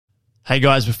Hey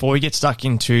guys, before we get stuck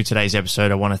into today's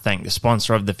episode, I want to thank the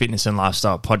sponsor of the Fitness and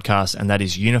Lifestyle podcast, and that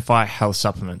is Unify Health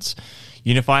Supplements.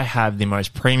 Unify have the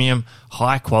most premium,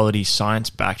 high-quality,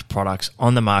 science-backed products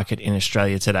on the market in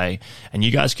Australia today, and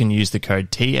you guys can use the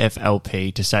code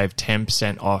TFLP to save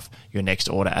 10% off your next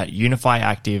order at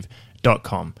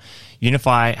unifyactive.com.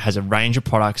 Unify has a range of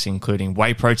products including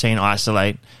whey protein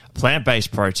isolate,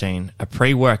 plant-based protein, a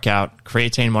pre-workout,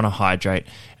 creatine monohydrate,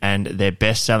 and their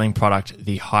best-selling product,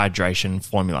 the hydration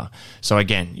formula. So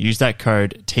again, use that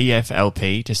code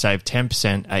TFLP to save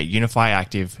 10% at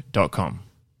unifyactive.com.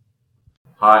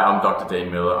 Hi, I'm Dr.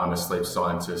 Dean Miller. I'm a sleep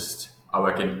scientist. I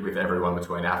work with everyone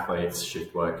between athletes,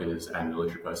 shift workers, and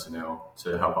military personnel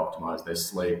to help optimize their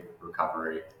sleep,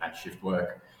 recovery, and shift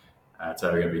work.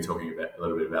 So we're going to be talking a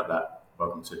little bit about that.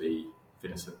 Welcome to the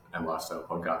Fitness and Lifestyle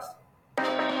podcast.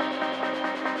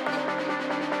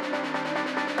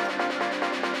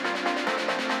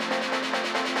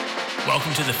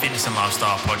 Welcome to the Fitness and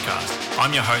Lifestyle podcast.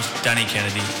 I'm your host, Danny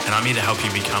Kennedy, and I'm here to help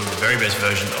you become the very best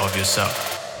version of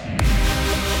yourself.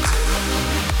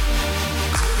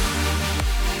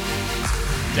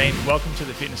 Dean, welcome to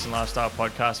the Fitness and Lifestyle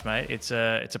podcast, mate. It's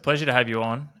a pleasure to have you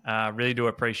on. Really do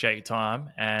appreciate your time,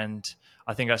 and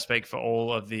I think I speak for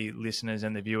all of the listeners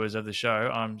and the viewers of the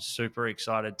show. I'm super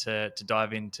excited to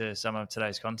dive into some of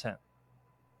today's content.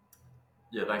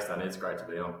 Yeah, thanks, Danny. It's great to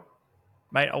be on.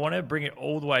 Mate, I want to bring it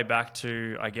all the way back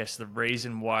to, I guess, the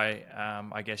reason why,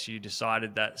 I guess, you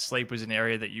decided that sleep was an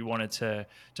area that you wanted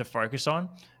to focus on,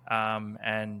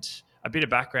 and a bit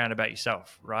of background about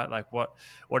yourself, right? Like, what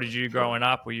did you growing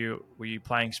up? Were you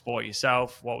playing sport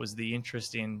yourself? What was the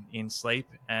interest in sleep?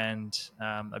 And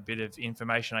a bit of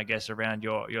information, I guess, around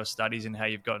your studies and how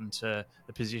you've gotten to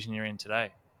the position you're in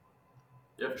today.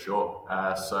 Yeah, for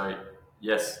sure. So,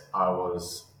 yes, I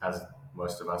was, as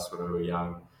most of us when we were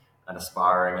young, an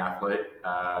aspiring athlete.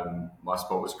 My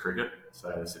sport was cricket. So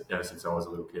ever since I was a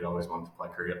little kid, I always wanted to play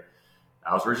cricket.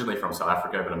 I was originally from South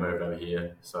Africa, but I moved over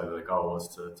here. So the goal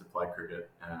was to play cricket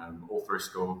all through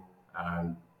school.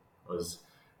 Was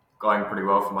going pretty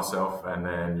well for myself. And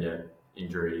then,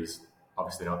 injuries,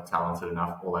 obviously not talented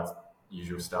enough, all that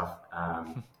usual stuff.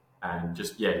 And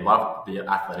just, loved the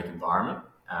athletic environment.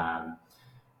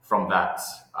 From that,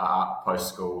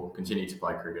 post-school, continued to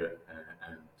play cricket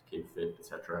and keep fit,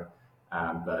 etc.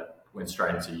 But went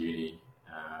straight into uni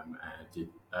and did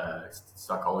a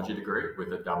psychology degree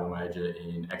with a double major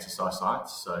in exercise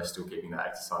science. So still keeping that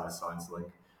exercise science link.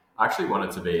 I actually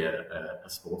wanted to be a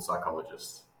sports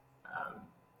psychologist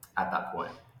at that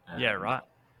point. Yeah, right.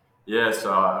 Yeah,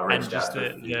 so I reached and just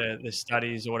out the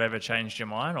studies or whatever changed your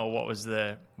mind, or what was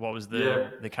the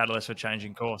catalyst for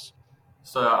changing course?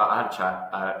 So I had a chat.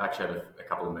 I actually had a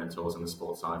couple of mentors in the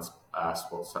sports science,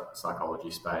 sports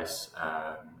psychology space,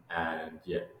 and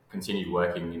continued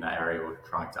working in that area or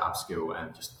trying to upskill.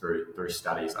 And just through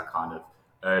studies, I kind of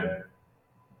earned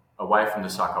away from the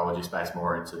psychology space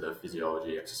more into the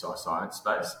physiology, exercise science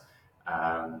space.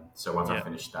 So once I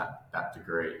finished that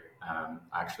degree, I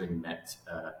actually met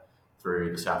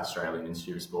through the South Australian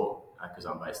Institute of Sport, because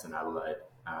I'm based in Adelaide,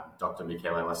 Dr.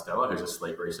 Michele Lastella, who's a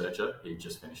sleep researcher. He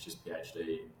just finished his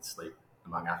PhD in sleep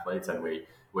among athletes, and we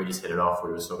just hit it off.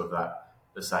 We were sort of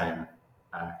the same,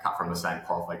 cut from the same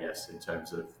cloth, I guess, in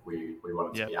terms of we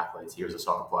wanted to be athletes. He was a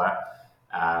soccer player,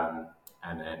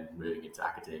 and then moving into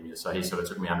academia. So he sort of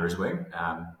took me under his wing.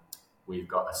 We've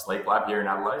got a sleep lab here in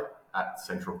Adelaide at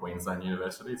Central Queensland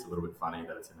University. It's a little bit funny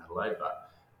that it's in Adelaide, but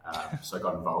so I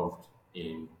got involved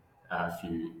in a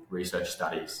few research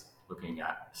studies looking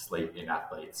at sleep in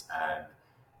athletes, and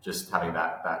just having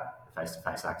that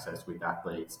face-to-face access with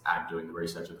athletes and doing the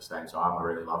research at the same time. I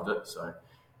really loved it. So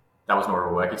that was more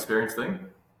of a work experience thing,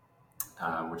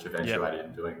 which eventuated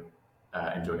in doing a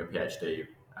PhD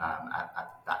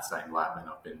at that same lab, and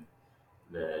I've been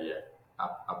there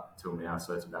up till now.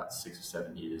 So it's about 6 or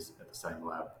 7 years at the same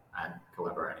lab and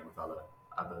collaborating with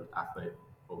other athlete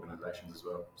organisations as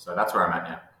well. So that's where I'm at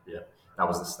now. Yeah, that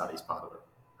was the studies part of it.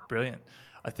 Brilliant.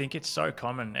 I think it's so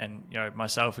common, and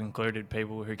myself included,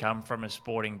 people who come from a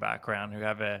sporting background, who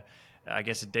have a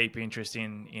deep interest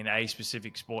in a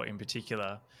specific sport in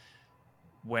particular.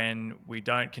 When we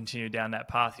don't continue down that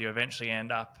path, you eventually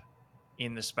end up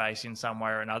in the space in some way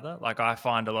or another. Like, I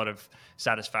find a lot of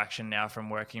satisfaction now from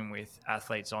working with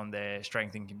athletes on their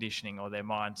strength and conditioning, or their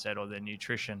mindset, or their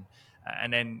nutrition.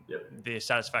 And then the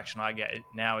satisfaction I get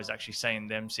now is actually seeing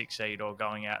them succeed, or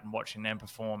going out and watching them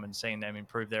perform and seeing them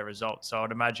improve their results. So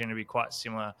I'd imagine it'd be quite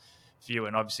similar for you.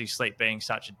 And obviously sleep being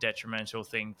such a detrimental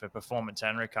thing for performance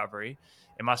and recovery,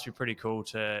 it must be pretty cool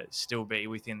to still be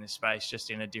within this space,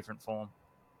 just in a different form.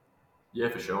 Yeah,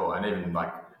 for sure. And even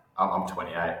I'm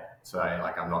 28, So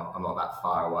like I'm not that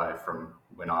far away from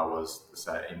when I was,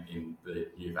 say, in the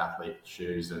youth athlete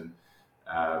shoes, and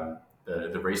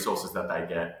the resources that they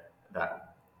get,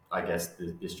 that I guess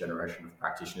this generation of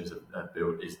practitioners have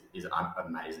built is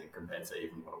amazing compared to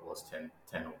even what it was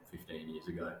 10 or 15 years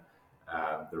ago.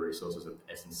 The resources of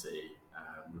S&C,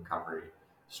 recovery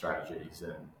strategies,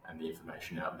 and the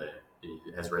information out there,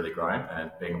 it has really grown,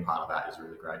 and being a part of that is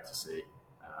really great to see,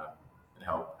 and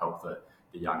help the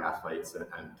young athletes,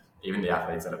 and even the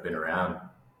athletes that have been around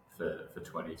for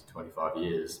 20 to 25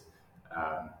 years,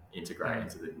 integrate Mm.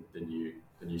 into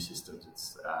the new systems.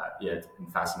 It's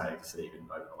been fascinating to see even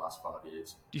over the last 5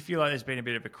 years. Do you feel like there's been a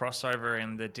bit of a crossover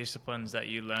in the disciplines that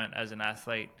you learnt as an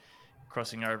athlete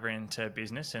crossing over into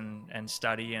business and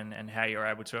study, and how you're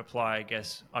able to apply, I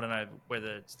guess, I don't know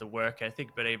whether it's the work ethic,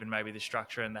 but even maybe the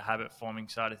structure and the habit forming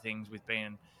side of things with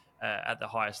being at the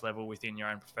highest level within your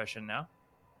own profession now?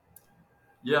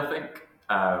 Yeah, I think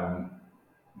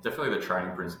definitely the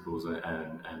training principles,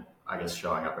 and I guess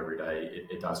showing up every day,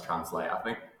 it does translate. I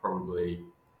think probably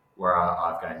where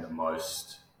I've gained the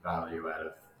most value out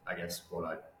of, I guess,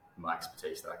 my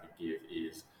expertise that I could give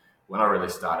is when I really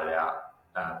started out,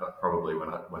 but probably when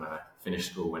I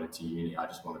finished school, went into uni, I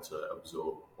just wanted to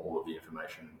absorb all of the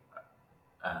information,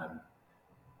 um,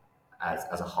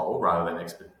 as a whole, rather than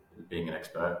being an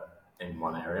expert in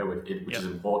one area, which is Yep.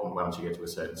 important once you get to a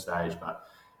certain stage. But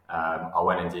I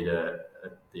went and did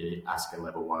the ASCA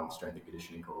Level 1 strength and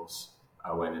conditioning course.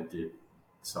 I went and did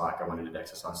psych, I went and did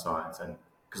exercise science. And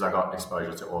because I got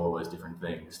exposure to all of those different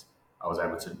things, I was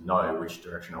able to know which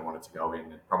direction I wanted to go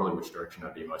in, and probably which direction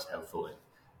I'd be most helpful in,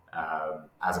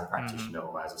 as a Hmm. practitioner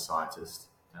or as a scientist.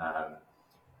 Um,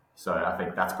 so I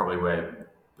think that's probably where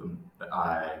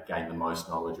I gained the most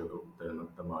knowledge, or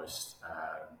the most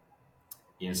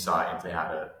insight into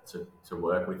how to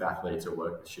work with athletes or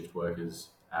work with shift workers.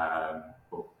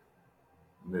 Well,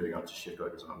 moving on to shift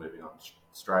workers, I'm not moving on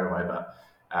straight away, but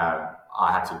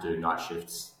I had to do night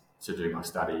shifts to do my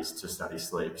studies, to study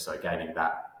sleep. So gaining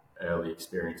that early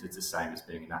experience, it's the same as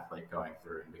being an athlete going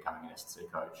through and becoming an S&C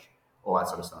coach, all that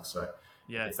sort of stuff. So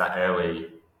Yeah. it's that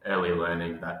early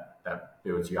learning that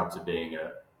builds you up to being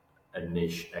a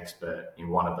niche expert in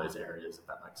one of those areas, if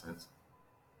that makes sense.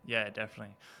 Yeah,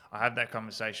 definitely. I have that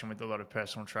conversation with a lot of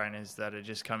personal trainers that are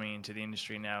just coming into the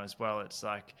industry now as well. It's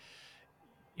like,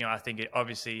 I think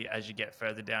obviously as you get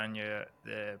further down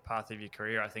the path of your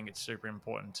career, I think it's super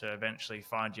important to eventually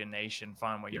find your niche and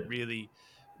find what you're Yep. really,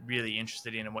 really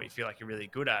interested in and what you feel like you're really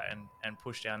good at, and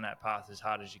push down that path as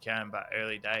hard as you can. But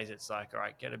early days, it's like, all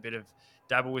right, get a bit of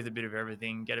dabble with a bit of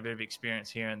everything, get a bit of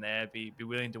experience here and there, be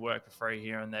willing to work for free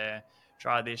here and there,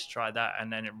 try this, try that,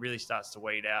 and then it really starts to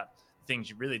weed out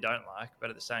things you really don't like, but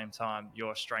at the same time,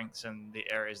 your strengths and the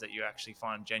areas that you actually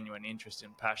find genuine interest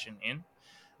and passion in.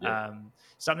 Yep.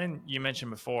 Something you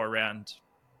mentioned before around,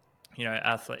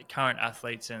 current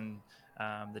athletes, and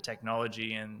the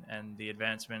technology and the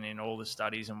advancement in all the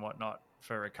studies and whatnot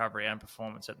for recovery and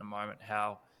performance at the moment,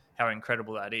 how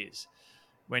incredible that is.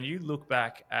 When you look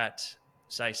back at,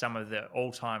 say, some of the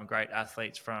all-time great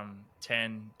athletes from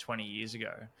 10, 20 years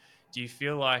ago, do you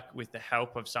feel like with the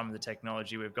help of some of the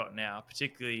technology we've got now,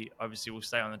 particularly, obviously we'll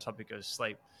stay on the topic of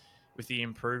sleep, with the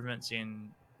improvements in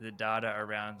the data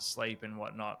around sleep and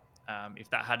whatnot, if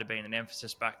that had been an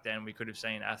emphasis back then, we could have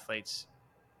seen athletes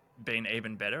been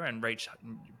even better and reach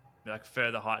like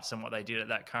further heights than what they did at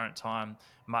that current time,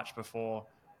 much before,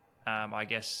 I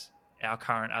guess, our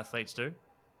current athletes do.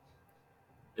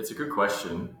 It's a good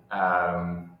question.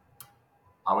 I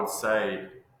would say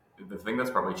the thing that's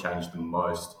probably changed the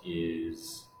most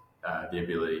is the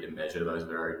ability to measure those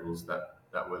variables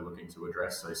that we're looking to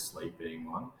address. So sleep being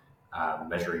one.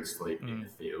 Measuring sleep in the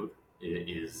Mm. field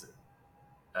is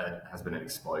has been an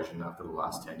explosion after the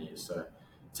last 10 years. So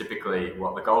typically,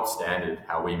 what the gold standard,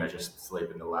 how we measure sleep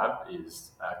in the lab,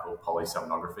 is called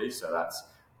polysomnography. So that's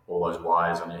all those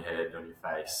wires on your head, on your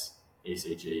face,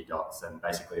 ECG dots, and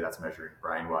basically that's measuring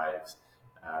brain waves,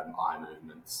 eye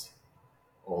movements,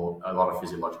 a lot of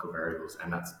physiological variables,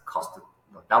 and that's costed.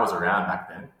 Like, that was around back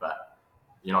then, but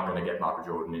you're not going to get Michael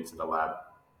Jordan into the lab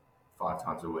 5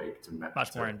 times a week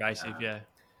Much more to invasive, yeah.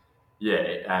 yeah,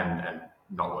 and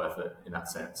not worth it in that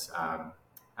sense.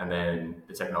 And then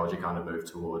the technology kind of moved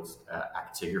towards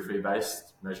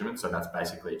actigraphy-based measurement. So that's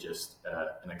basically just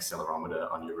an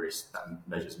accelerometer on your wrist that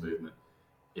measures movement.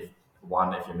 If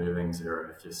if you're moving,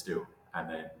 zero if you're still, and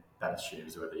then that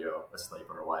assumes whether you're asleep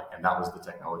or awake. And that was the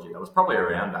technology that was probably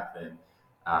around back then,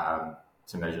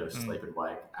 to measure Mm. sleep and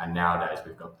wake. And nowadays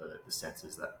we've got the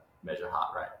sensors that measure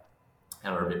heart rate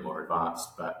and are a bit more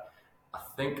advanced. But I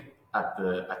think at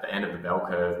the end of the bell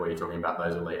curve, where you're talking about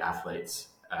those elite athletes,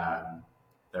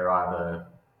 they're either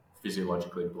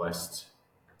physiologically blessed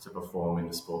to perform in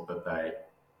the sport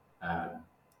um,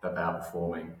 that they are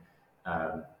performing,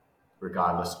 um,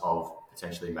 regardless of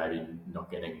potentially maybe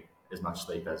not getting as much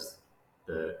sleep as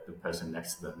the person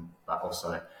next to them, but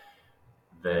also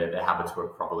their habits were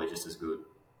probably just as good,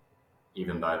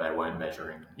 even though they weren't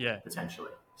measuring Yeah.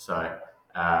 potentially. So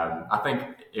I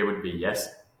think it would be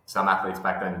yes. Some athletes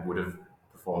back then would have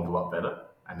performed a lot better,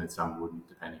 and then some wouldn't,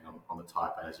 depending on the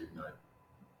type. As you know,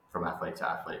 from athlete to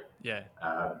athlete, Yeah.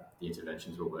 the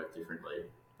interventions will work differently.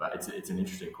 But it's an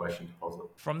interesting question to posit.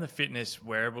 From the fitness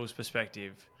wearables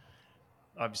perspective,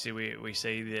 obviously we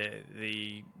see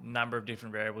the number of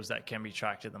different variables that can be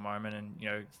tracked at the moment. And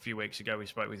a few weeks ago we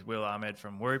spoke with Will Ahmed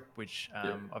from Whoop, which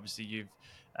Yeah. obviously you've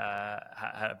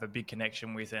have a big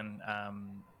connection with, and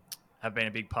have been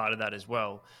a big part of that as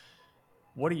well.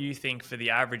 What do you think for the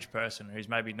average person who's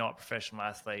maybe not a professional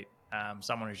athlete,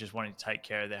 someone who's just wanting to take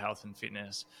care of their health and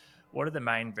fitness? What are the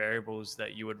main variables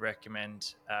that you would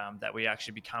recommend that we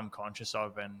actually become conscious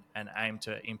of and aim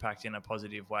to impact in a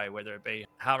positive way, whether it be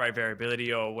heart rate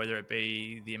variability or whether it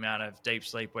be the amount of deep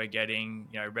sleep we're getting,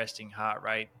 resting heart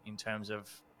rate in terms of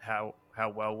how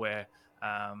well we're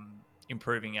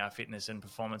improving our fitness and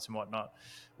performance and whatnot?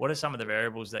 What are some of the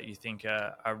variables that you think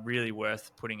are really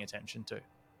worth putting attention to?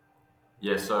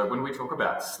 Yeah, so when we talk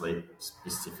about sleep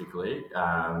specifically,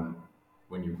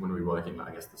 when we work in,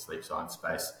 I guess, the sleep science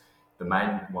space, the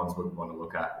main ones we want to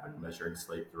look at when measuring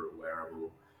sleep through a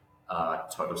wearable are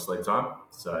total sleep time.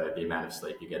 So the amount of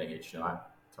sleep you're getting each night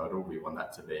total, we want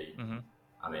that to be, Mm-hmm.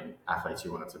 I mean, athletes,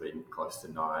 you want it to be close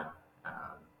to 9.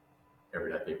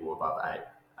 Everyday people above 8.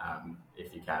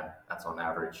 If you can, that's on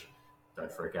average.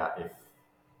 Don't freak out if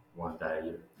one day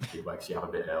your kid wakes you up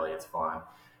a bit early, it's fine.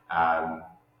 Um,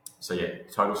 so yeah,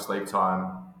 total sleep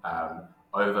time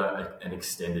over an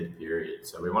extended period.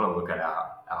 So we want to look at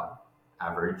our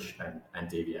average and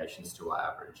deviations to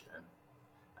our average,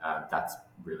 and that's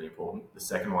really important. The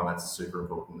second one that's super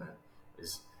important then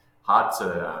is hard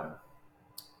to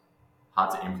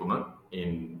hard to implement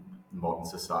in modern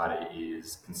society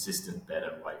is consistent bed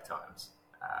and wake times.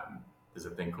 There's a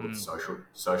thing called Mm.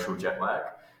 social jet lag,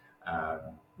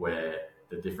 where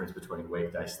the difference between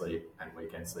weekday sleep and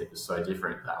weekend sleep is so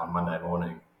different that on Monday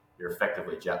morning you're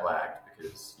effectively jet lagged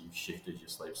because you've shifted your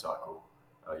sleep cycle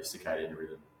or your circadian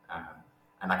rhythm,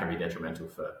 and that can be detrimental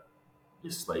for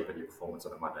your sleep and your performance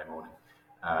on a Monday morning.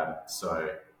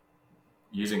 So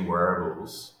using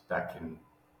wearables that can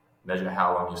measure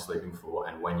how long you're sleeping for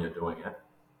and when you're doing it,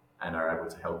 and are able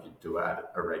to help you do it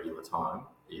at a regular time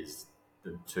is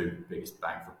the two biggest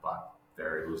bang for buck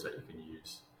variables that you can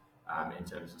use in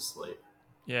terms of sleep.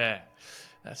 Yeah,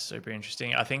 that's super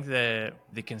interesting. I think the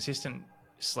consistent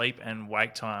sleep and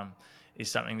wake time is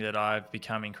something that I've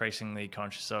become increasingly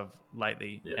conscious of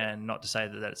lately, Yeah, and not to say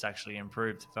that it's actually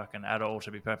improved fucking at all,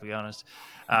 to be perfectly honest.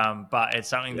 But it's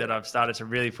something yeah, that I've started to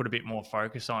really put a bit more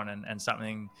focus on, and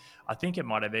something I think it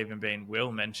might have even been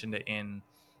Will mentioned it in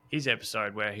his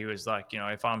episode where he was like,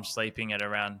 if I'm sleeping at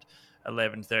around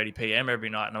 11:30 p.m. every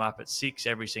night and I'm up at 6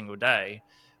 every single day,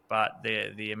 but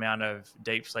the amount of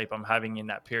deep sleep I'm having in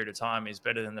that period of time is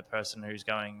better than the person who's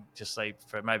going to sleep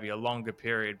for maybe a longer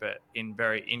period, but in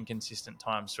very inconsistent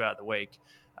times throughout the week.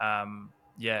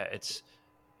 Yeah,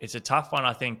 it's a tough one,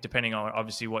 I think, depending on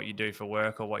obviously what you do for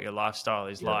work or what your lifestyle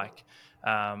is yeah, like.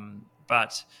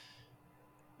 But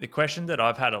the question that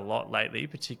I've had a lot lately,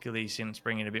 particularly since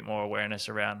bringing a bit more awareness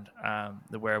around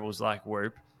the wearables like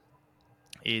Whoop,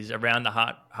 is around the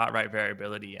heart rate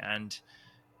variability and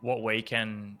what we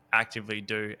can actively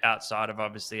do outside of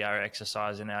obviously our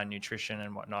exercise and our nutrition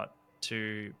and whatnot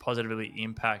to positively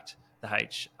impact the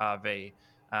HRV.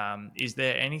 Is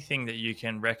there anything that you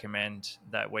can recommend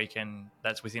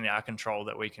that's within our control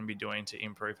that we can be doing to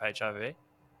improve HRV?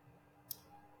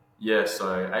 yeah.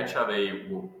 So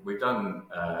HRV, we've done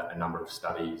a number of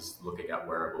studies looking at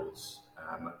wearables.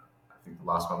 I think the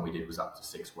last one we did was up to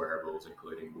 6 wearables,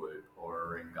 including Whoop,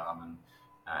 Aura, and Garmin,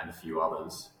 and a few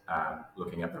others,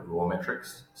 looking at the raw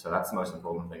metrics. So that's the most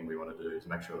important thing we want to do is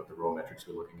make sure that the raw metrics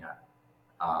we're looking at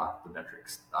the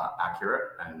metrics are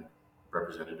accurate and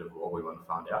representative of what we want to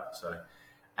find out. So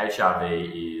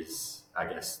HRV is, I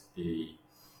guess,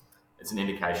 it's an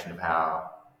indication of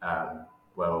how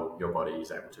well your body is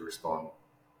able to respond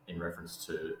in reference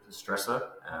to the stressor,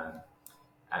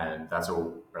 and that's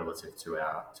all relative to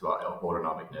our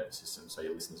autonomic nervous system. So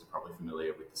your listeners are probably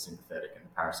familiar with the sympathetic and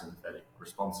parasympathetic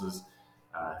responses.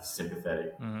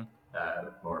 Sympathetic, Mm-hmm.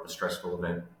 more of a stressful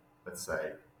event. Let's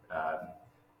say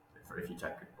if you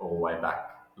take it all the way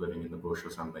back, living in the bush or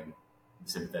something, the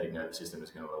sympathetic nervous system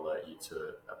is going to alert you to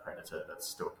a predator that's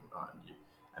stalking behind you,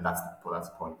 and that's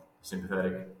the point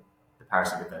sympathetic. The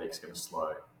parasympathetic is going to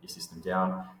slow your system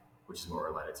down, which is more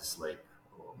related to sleep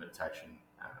or meditation,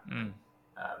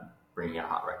 bringing our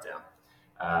heart rate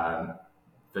down.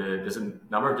 There's a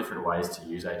number of different ways to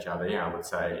use HRV, and I would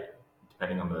say,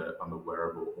 depending on the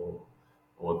wearable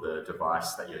or the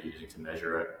device that you're using to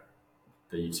measure it,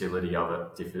 the utility of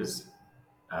it differs.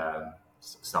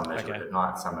 Some measure it at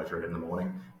night, some measure it in the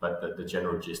morning, but the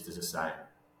general gist is the same.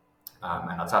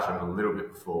 And I touched on it a little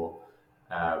bit before.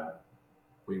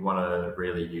 We want to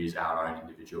really use our own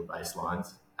individual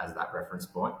baselines as that reference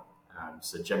point.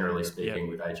 So generally speaking,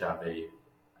 with HRV,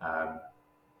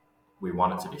 we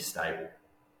want it to be stable.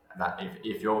 That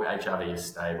if your HRV is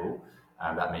stable,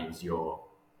 that means you're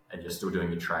still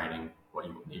doing your training, what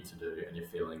you need to do, and you're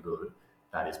feeling good.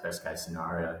 That is best case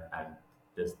scenario, and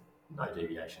there's no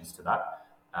deviations to that.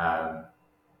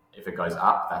 If it goes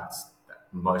up, that's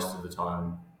most of the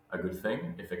time a good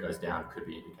thing. If it goes down, it could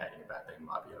be indicating a bad thing. You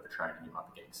might be overtraining, you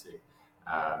might be getting sick.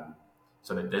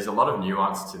 So there's a lot of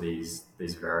nuance to these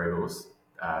variables,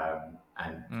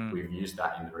 and we've used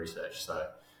that in the research. So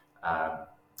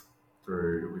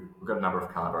we've got a number of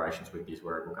collaborations with these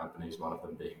wearable companies, one of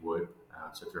them being Whoop.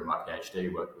 So through my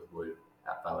PhD, worked with Whoop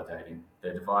at validating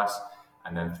their device.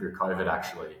 And then through COVID,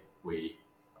 actually, we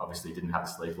obviously didn't have a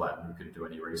sleep lab and we couldn't do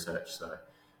any research. So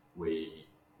we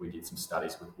did some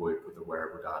studies with Whoop with the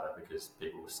wearable data because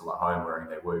people were still at home wearing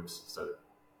their Whoops. So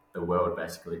the world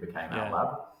basically became our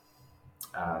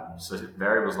lab. So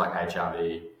variables like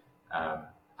HRV,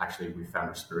 actually we found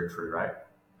respiratory rate.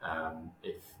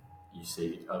 If you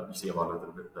see a lot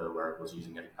of the wearables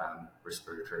using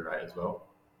respiratory rate as well.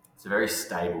 It's a very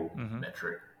stable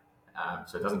metric.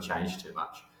 So it doesn't change too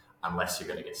much unless you're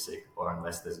going to get sick or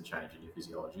unless there's a change in your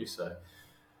physiology. So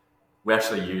we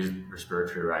actually used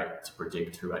respiratory rate to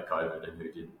predict who had COVID and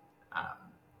who didn't.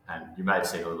 And you may have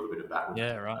seen a little bit of that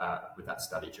with that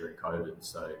study during COVID.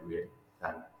 So we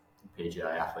had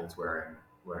PGA athletes wearing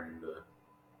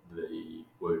the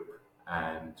Whoop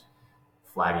and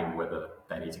flagging whether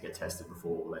they need to get tested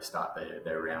before they start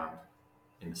their round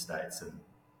in the States and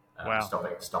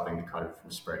stopping the COVID from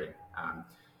spreading.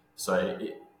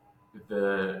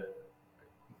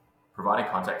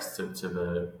 Providing context to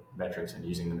the metrics and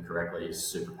using them correctly is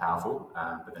super powerful,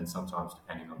 but then sometimes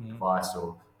depending on the device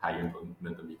or how you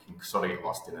implement them, you can sort of get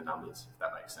lost in the numbers, if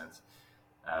that makes sense.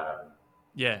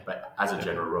 But as a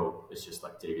general rule, it's just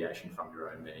like deviation from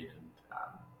your own mean, and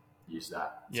use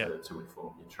that to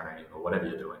inform your training or whatever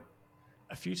you're doing.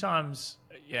 A few times,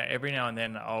 every now and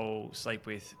then I'll sleep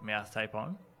with mouth tape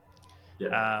on.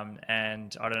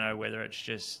 And I don't know whether it's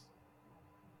just,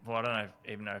 I don't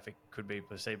even know if it could be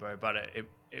placebo, but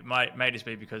it may just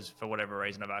be because for whatever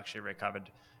reason I've actually recovered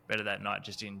better that night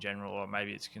just in general, or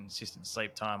maybe it's consistent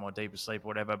sleep time or deeper sleep or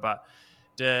whatever. But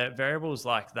the variables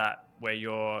like that, where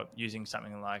you're using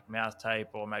something like mouth tape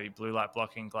or maybe blue light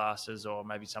blocking glasses or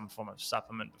maybe some form of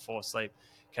supplement before sleep,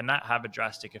 can that have a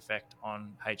drastic effect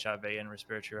on HRV and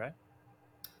respiratory rate?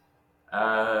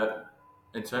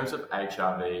 In terms of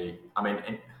HRV, I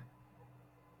mean,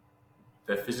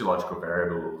 they're physiological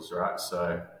variables, right?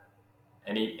 So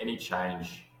any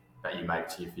change that you make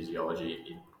to your physiology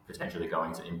is potentially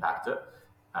going to impact it.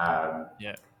 And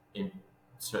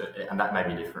that may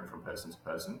be different from person to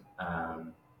person.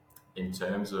 In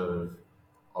terms of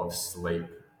sleep,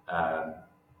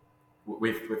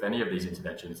 with any of these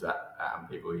interventions that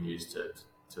people use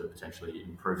to potentially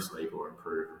improve sleep or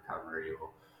improve recovery or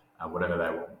whatever they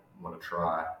want to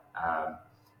try,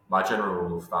 my general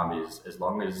rule of thumb is as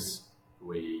long as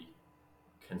we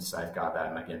can safeguard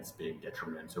them against being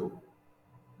detrimental,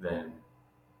 then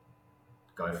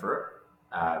go for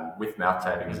it. With mouth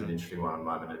taping is an interesting one at the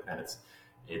moment, and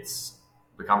it's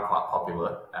become quite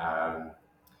popular.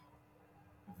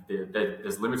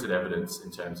 There's limited evidence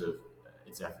in terms of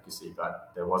its efficacy,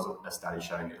 but there was a study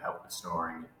showing it helped with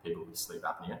snoring in people with sleep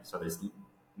apnea. So there's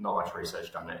not much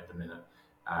research done at the minute.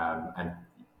 And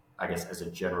I guess as a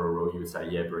general rule, you would say,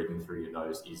 breathing through your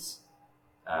nose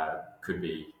could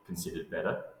be considered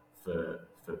better for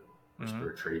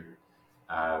respiratory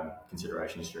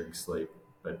considerations during sleep,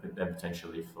 but then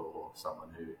potentially for someone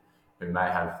who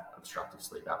may have obstructive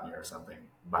sleep apnea or something,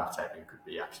 mouth taping could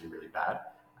be actually really bad.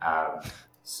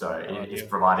 So it's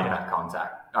providing that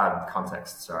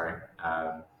context.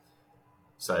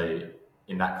 So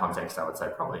in that context, I would say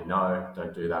probably no,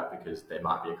 don't do that because there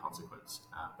might be a consequence.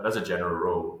 But as a general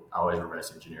rule, I always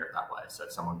reverse engineer it that way. So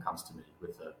if someone comes to me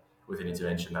with an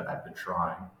intervention that they've been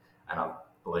trying, and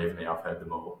believe me, I've heard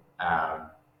them all,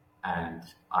 and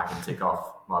I can tick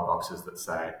off my boxes that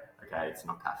say, okay, it's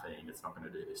not caffeine, it's not going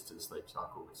to do this to the sleep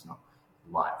cycle, it's not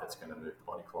light that's going to move the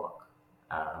body clock.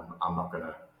 I'm not going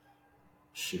to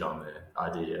shit on their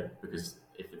idea, because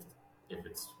if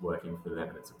it's working for them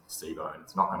and it's a placebo and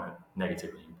it's not going to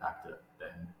negatively impact it,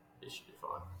 then it should be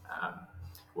fine.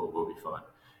 We'll be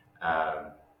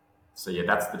fine. So yeah,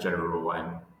 that's the general rule,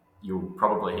 and you'll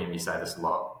probably hear me say this a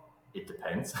lot. It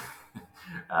depends.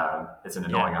 It's an Yeah,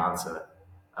 annoying answer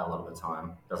a lot of the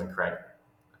time. Doesn't create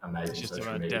it's amazing just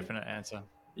social a media. definite answer.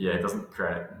 Yeah, it doesn't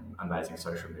create amazing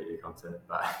social media content,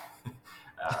 but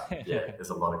yeah, there's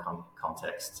a lot of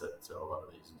context to a lot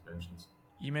of these interventions.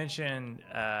 You mentioned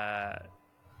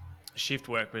shift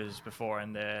workers before,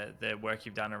 and the work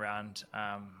you've done around,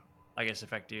 I guess,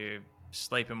 effective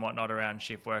sleep and whatnot around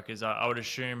shift workers. I would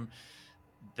assume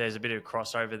there's a bit of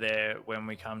crossover there when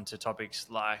we come to topics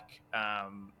like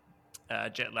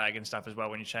jet lag and stuff as well.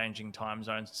 When you're changing time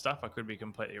zones and stuff, I could be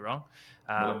completely wrong,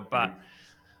 No, but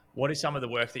what is some of the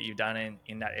work that you've done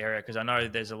in that area? Because I know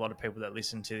there's a lot of people that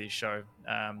listen to this show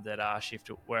that are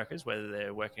shift workers, whether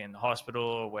they're working in the hospital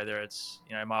or whether it's,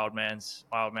 my old man's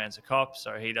a cop,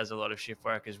 so he does a lot of shift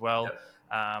work as well. yep.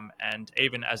 And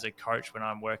even as a coach, when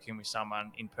I'm working with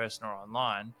someone in person or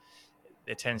online,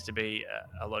 there tends to be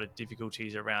a lot of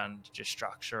difficulties around just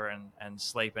structure and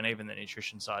sleep and even the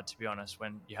nutrition side, to be honest,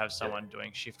 when you have Yep. someone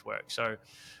doing shift work. So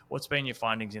what's been your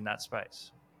findings in that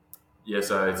space? Yeah,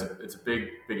 so it's a big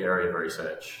area of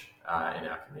research in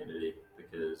our community,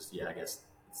 because yeah, I guess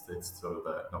it's sort of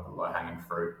the, not the low hanging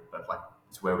fruit, but like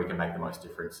it's where we can make the most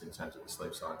difference in terms of the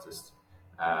sleep scientists.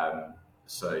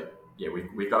 So yeah,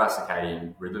 we've got our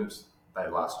circadian rhythms. They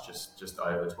last just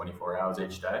over 24 hours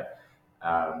each day,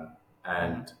 Hmm.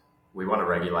 and we want to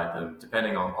regulate them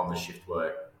depending on the shift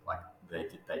work. Like they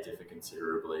differ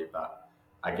considerably, but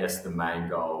I guess the main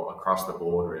goal across the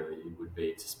board really would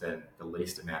be to spend the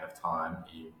least amount of time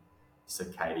in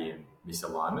circadian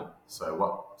misalignment. So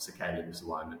what circadian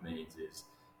misalignment means is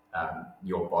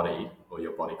your body or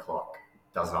your body clock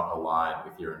does not align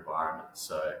with your environment.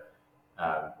 So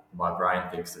my brain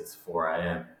thinks it's 4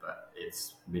 a.m., but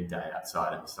it's midday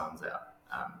outside and the sun's out.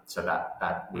 So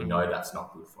that we Hmm. know that's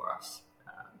not good for us.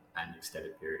 An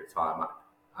extended period of time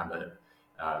under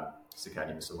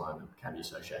circadian misalignment can be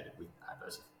associated with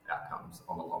adverse outcomes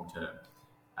on the long term.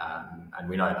 And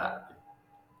we know that.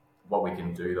 What we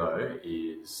can do though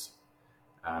is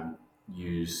um,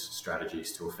 use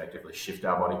strategies to effectively shift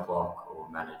our body clock or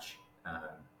manage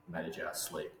our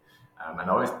sleep. And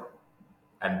always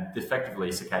and effectively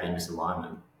circadian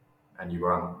misalignment, and you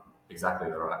were on exactly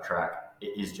the right track.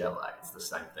 It is jet lag. It's the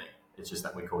same thing. It's just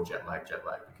that we call jet lag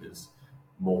because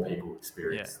more people Yeah.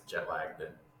 experience jet lag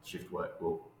than shift work.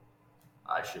 Well,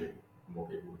 I assume more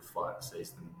people would fly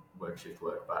overseas than work shift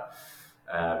work, but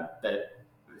that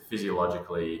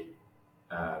physiologically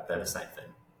they're the same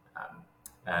thing.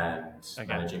 And Okay.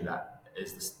 managing that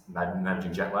is this,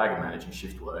 managing jet lag and managing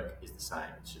shift work is the same.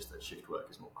 It's just that shift work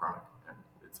is more chronic and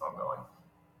it's ongoing.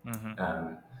 Hmm.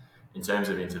 Um, in terms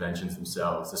of interventions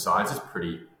themselves, the science is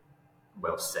pretty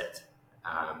well set,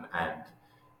 and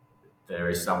there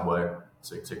is some work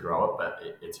to grow it, but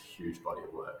it's a huge body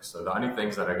of work. So the only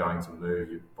things that are going to move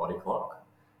your body clock,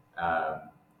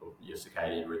 or your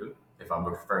circadian rhythm, if I'm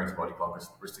referring to body clock as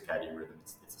circadian rhythm,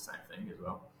 it's the same thing as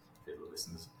well. For the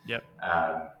listeners, Yep.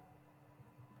 um,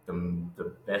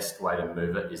 the best way to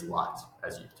move it is light,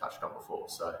 as you've touched on before.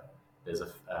 So there's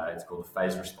it's called the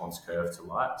phase response curve to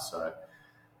light. So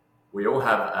we all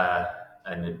have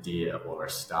an nadir or a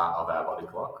start of our body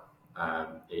clock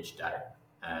each day,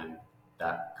 and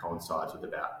that coincides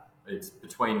with it's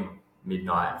between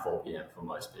midnight and 4 p.m. for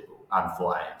most people.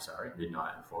 4 a.m. Sorry,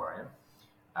 midnight and 4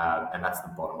 a.m. And that's the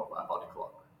bottom of our body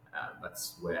clock.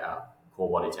 That's where our core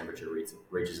body temperature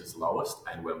reaches its lowest,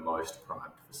 and we're most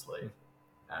primed for sleep.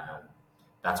 Um,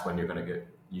 that's when you're going to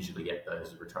usually get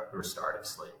those restorative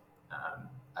sleep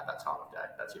at that time of day.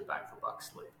 That's your bang for buck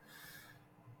sleep.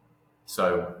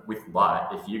 So with light,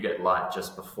 if you get light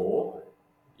just before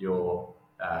your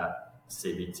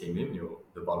CBT min,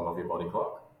 the bottom of your body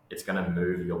clock, it's going to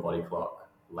move your body clock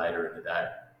later in the day.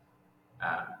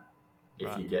 Um, if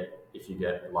Right. if you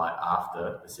get light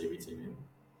after the CBT min,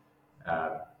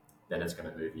 um, then it's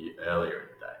going to move you earlier in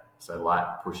the day. So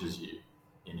light pushes you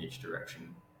in each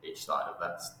direction, each side of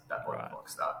that body Right. clock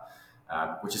start,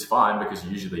 which is fine because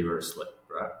usually we're asleep,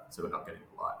 right? So we're not getting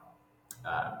the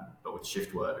light. But with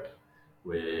shift work,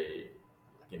 we're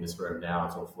like in this room now,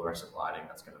 it's all fluorescent lighting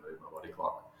that's going to move my body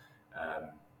clock.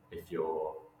 If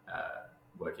you're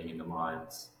working in the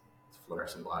mines, it's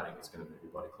fluorescent lighting is going to move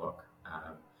your body clock.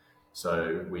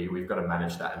 So we've got to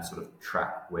manage that and sort of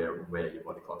track where your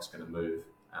body clock's going to move.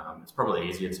 It's probably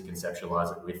easier to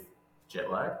conceptualize it with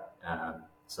jet lag.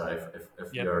 So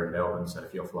if Yep. you're in Melbourne, so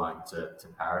if you're flying to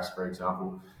Paris, for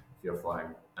example, if you're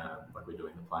flying like we're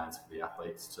doing the plans for the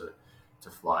athletes to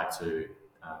fly to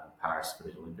Paris for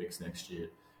the Olympics next year.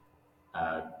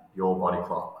 Your body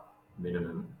clock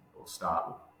minimum or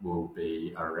start will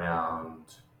be around,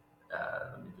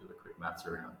 let me do the quick maths,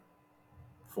 around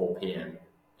 4 p.m.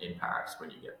 in Paris when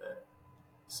you get there.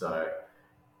 So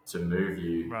to move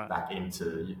you Right. back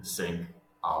into sync,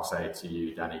 I'll say to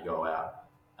you, Danny, go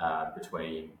out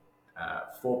between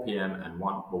 4 p.m. and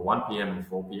 1 p.m. and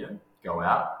 4 p.m. Go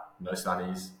out, no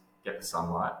sunnies, get the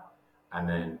sunlight, and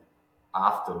then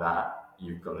after that,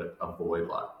 you've got to avoid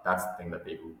light. That's the thing that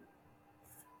people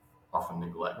often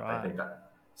neglect. They Right. think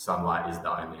that sunlight is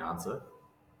the only answer.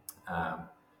 Um,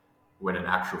 when in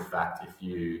actual fact, if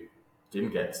you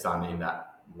didn't get sun in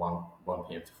that 1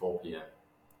 p.m. to 4 p.m.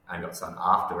 and got sun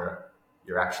after it,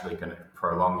 you're actually going to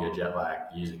prolong your jet lag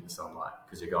using the sunlight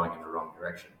because you're going in the wrong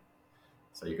direction.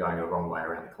 So you're going the wrong way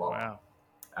around the clock. Wow.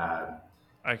 Um,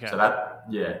 Okay. so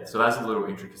that's the little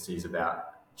intricacies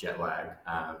about jet lag.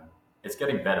 It's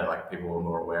getting better. Like people are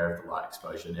more aware of the light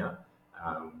exposure now,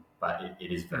 but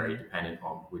it is very dependent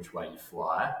on which way you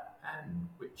fly and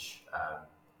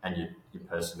and your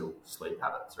personal sleep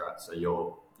habits, right? So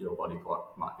your body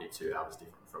clock might be 2 hours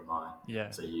different from mine. Yeah.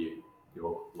 So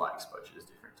your light exposure is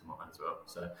different to mine as well.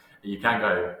 So you can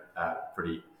go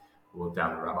pretty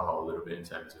down the rabbit hole a little bit in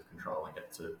terms of controlling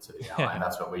it to the hour, and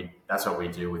that's what we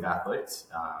do with athletes.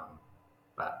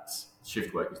 But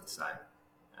shift work is the same.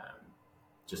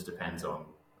 Just depends on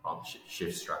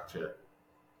shift structure.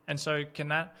 And so can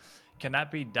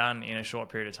that be done in a short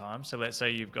period of time? So let's say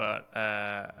you've got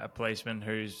a policeman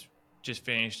who's just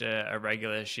finished a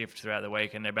regular shift throughout the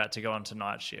week and they're about to go on to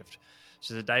night shift.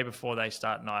 So the day before they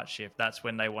start night shift, that's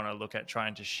when they want to look at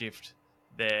trying to shift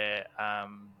their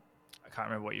I can't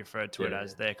remember what you referred to it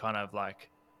as. Their kind of like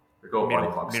We call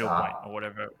body clock middle point start. or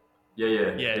whatever.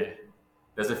 Yeah.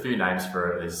 There's a few names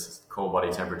for it. There's core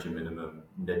body temperature minimum,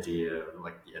 nadir,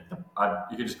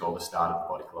 you could just call it the start of the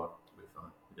body clock. It'll be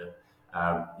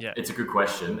fine. Yeah. It's a good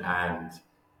question, and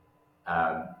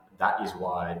that is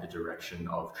why the direction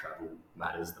of travel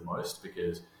matters the most,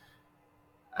 because,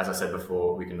 as I said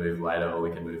before, we can move later or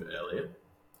we can move earlier.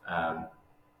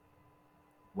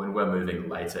 When we're moving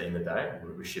later in the day,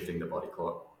 we're shifting the body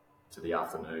clock to the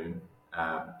afternoon.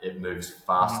 It moves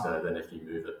faster than if you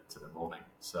move it to the morning.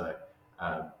 So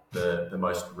the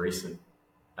most recent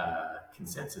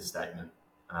consensus statement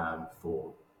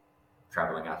for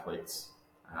traveling athletes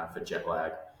for jet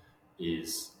lag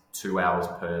is 2 hours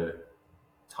per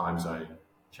time zone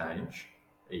change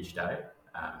each day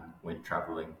when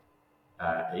traveling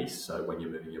east. So when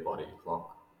you're moving your body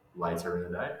clock later in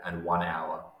the day, and 1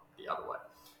 hour the other way.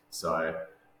 So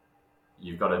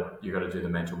you've got to do the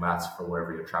mental maths for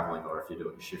wherever you're traveling, or if you're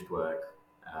doing shift work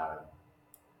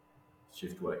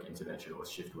intervention or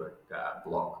shift work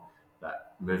block.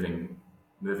 That moving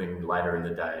later in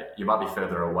the day, you might be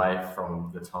further away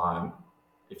from the time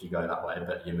if you go that way,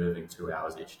 but you're moving 2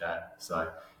 hours each day. So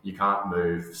you can't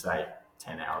move, say,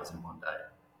 10 hours in one day.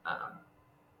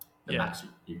 The max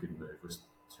you could move was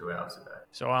 2 hours a day.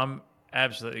 So I'm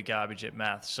absolutely garbage at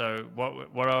math. So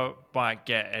what I might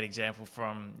get an example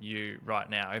from you right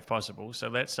now, if possible. So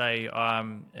let's say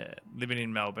I'm living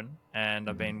in Melbourne and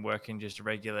I've been working just a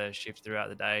regular shift throughout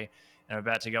the day and I'm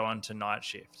about to go on to night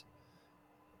shift.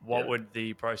 What would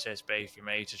the process be for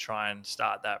me to try and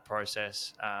start that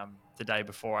process the day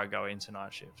before I go into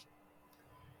night shift?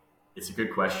 It's a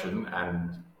good question.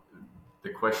 And the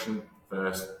question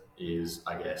first is,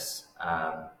 I guess,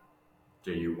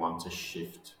 do you want to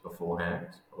shift beforehand,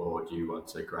 or do you want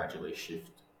to gradually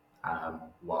shift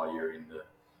while you're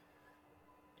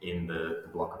in the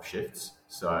block of shifts?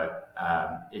 So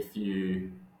it's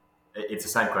the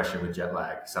same question with jet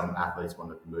lag. Some athletes want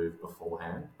to move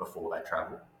beforehand, before they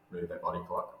travel, move their body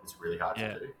clock. It's really hard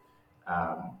to do.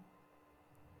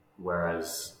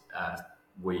 Whereas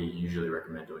we usually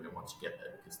recommend doing it once you get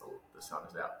there because the sun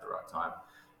is out at the right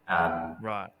time.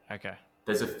 Right. Okay.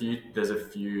 There's a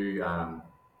few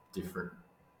different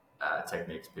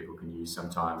techniques people can use.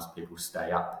 Sometimes people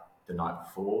stay up the night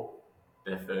before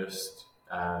their first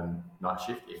night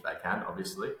shift, if they can,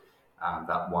 obviously.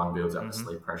 That one builds up the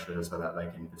sleep pressure so that they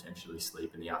can potentially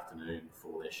sleep in the afternoon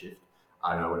before their shift.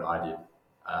 I know when I did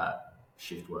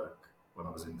shift work when I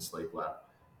was in the sleep lab,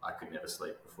 I could never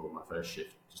sleep before my first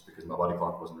shift just because my body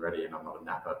clock wasn't ready and I'm not a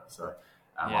napper. So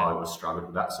I always struggled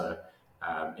with that. So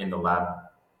in the lab,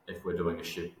 if we're doing a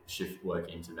shift work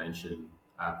intervention,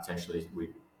 potentially we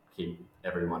keep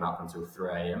everyone up until 3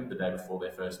 a.m. the day before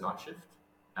their first night shift,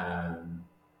 and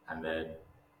then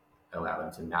allow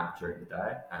them to nap during the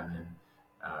day, and then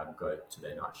go to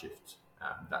their night shift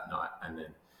that night, and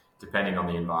then depending on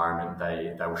the environment,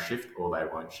 they will shift or they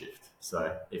won't shift.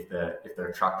 So if they're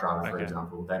a truck driver, for Okay.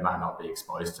 example, they might not be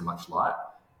exposed to much light,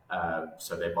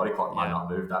 so their body clock might Yeah. not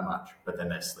move that much, but then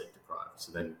they're sleep deprived.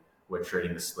 So then we're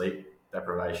treating the sleep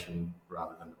deprivation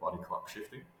rather than the body clock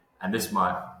shifting, and this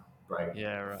might break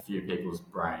Yeah. a Right. few people's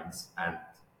brains, and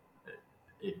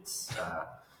it's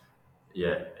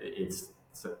yeah, it's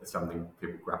something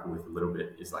people grapple with a little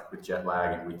bit. Is like with jet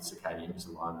lag and with circadian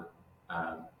misalignment.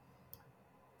 Um,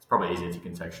 it's probably easier to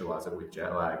contextualize it with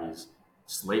jet lag. Is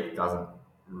sleep doesn't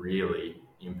really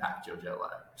impact your jet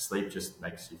lag. Sleep just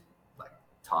makes you like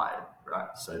tired,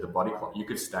 right? So the body clock, you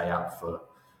could stay up for.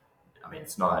 I mean,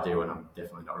 it's not ideal, and I'm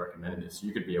definitely not recommending this.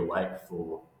 You could be awake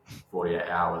for 48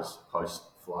 hours post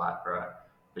flight, right?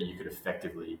 But you could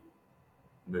effectively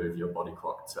move your body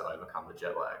clock to overcome the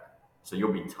jet lag. So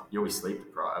you'll be sleep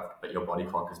deprived, but your body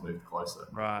clock has moved closer.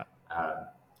 Right. Um,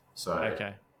 so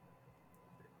Okay.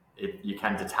 you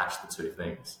can detach the two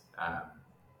things.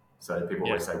 So people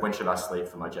Yeah. always say, when should I sleep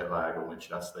for my jet lag, or when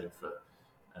should I sleep for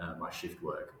my shift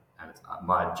work? And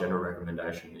my general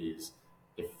recommendation is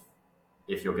if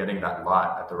if you're getting that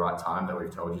light at the right time that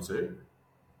we've told you to,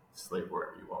 sleep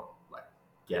wherever you want. Like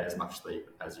get as much sleep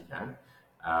as you can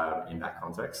in that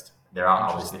context. There are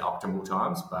obviously Interesting. optimal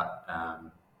times, but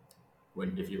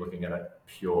if you're looking at a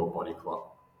pure body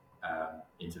clock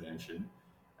intervention,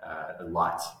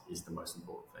 light is the most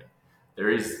important thing. There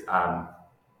is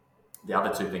the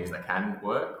other two things that can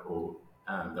work, or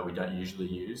that we don't usually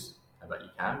use, but you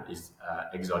can, is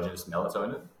exogenous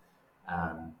melatonin.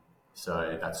 Um,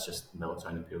 so that's just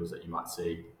melatonin pills that you might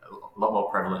see a lot more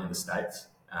prevalent in the States,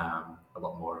 a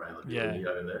lot more Yeah. availability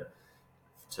over there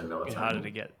to A bit harder melatonin.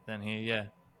 to get than here. Yeah.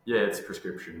 Yeah, it's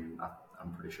prescription.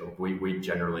 I'm pretty sure. We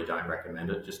generally don't recommend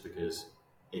it just because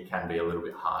it can be a little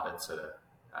bit harder to.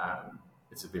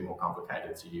 It's a bit more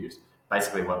complicated to use.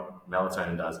 Basically, what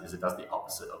melatonin does is it does the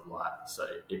opposite of light, so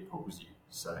it pulls you.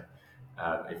 So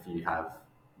if you have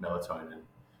melatonin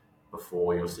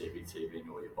before your CBT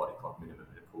or your body clock minimum,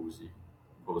 it pulls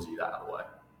you that other way.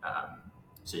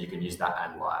 So you can use that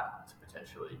and light to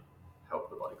potentially help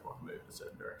the body clock move in a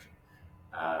certain direction.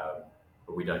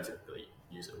 But we don't typically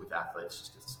use it with athletes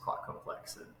just because it's quite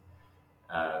complex,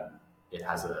 and it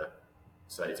has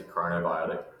it's a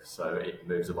chronobiotic, so it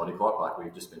moves the body clock like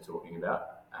we've just been talking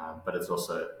about, but it's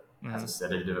also has a Mm.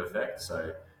 sedative effect,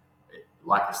 so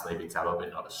like a sleeping tablet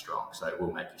but not as strong, so it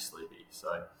will make you sleepy.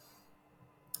 So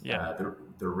Yeah.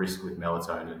 the risk with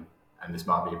melatonin, and this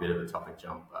might be a bit of a topic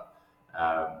jump, but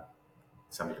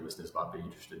some of your listeners might be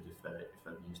interested if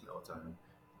they've used melatonin.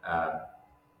 Um,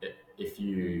 if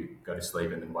you go to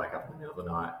sleep and then wake up in the middle of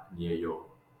the night near your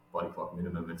body clock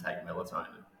minimum and take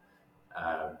melatonin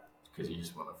because you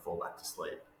just want to fall back to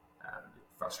sleep, you're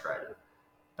frustrated,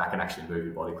 that can actually move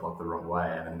your body clock the wrong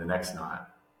way, and then the next night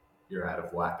you're out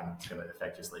of whack and it's going to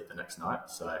affect your sleep the next night.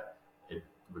 So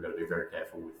we've got to be very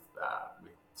careful with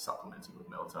supplementing with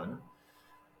melatonin.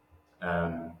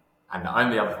 And the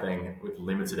only other thing with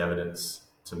limited evidence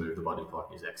to move the body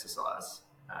clock is exercise.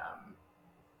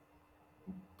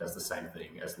 Does the same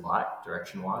thing as light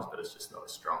direction wise, but it's just not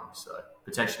as strong. So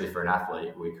potentially for an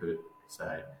athlete, we could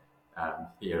say,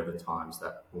 here are the times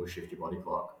that will shift your body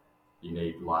clock. You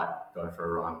need light, go for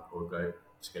a run, or go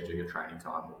schedule your training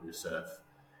time or your surf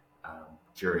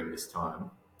during this time.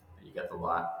 You get the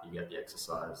light, you get the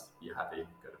exercise, you're happy,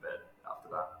 go to bed after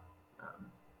that. Um,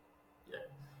 yeah,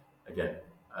 again,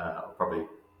 I'll probably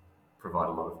provide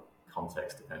a lot of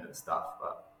context dependent stuff,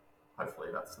 but hopefully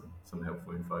that's some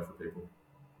helpful info for people.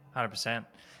 100%.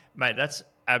 Mate, that's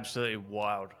absolutely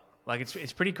wild. Like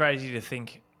it's pretty crazy to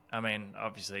think. I mean,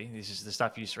 obviously, this is the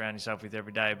stuff you surround yourself with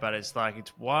every day, but it's like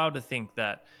it's wild to think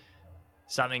that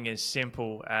something as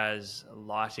simple as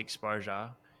light exposure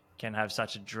can have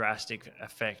such a drastic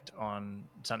effect on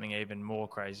something even more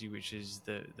crazy, which is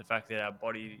the fact that our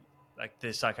body, like the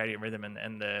circadian rhythm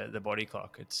and the body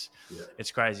clock, Yeah.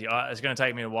 it's crazy. It's going to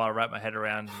take me a while to wrap my head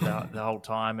around the whole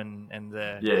time and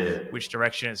the Yeah, yeah, which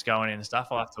direction it's going in and stuff.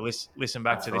 I'll have to listen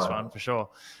back that's to this right. one for sure.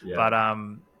 Yeah,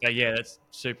 But yeah, that's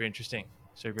super interesting.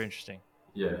 Super interesting.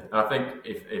 yeah. And I think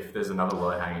if there's another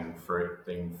low hanging fruit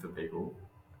thing for people,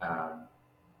 um,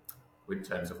 in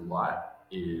terms of light,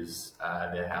 is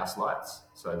their house lights.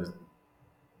 So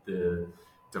the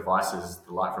devices,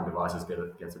 the light from devices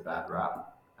gets a bad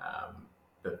rap.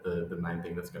 But the main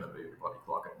thing that's going to move your body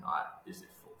clock at night is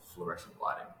fluorescent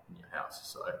lighting in your house.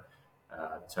 So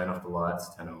turn off the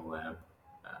lights, turn on the lamp,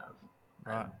 and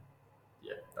Right.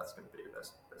 yeah, that's going to be the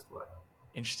best way.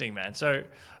 Interesting, man. So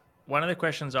one of the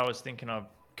questions I was thinking of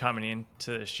coming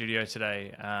into the studio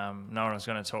today, knowing I was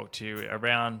going to talk to you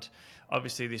around.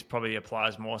 Obviously, this probably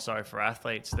applies more so for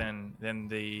athletes than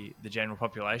the general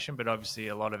population, but obviously,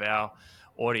 a lot of our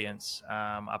audience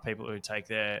are people who take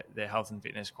their health and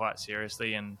fitness quite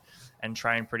seriously and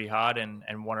train pretty hard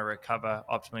and want to recover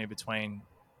optimally between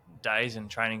days and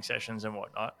training sessions and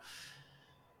whatnot.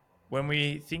 When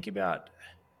we think about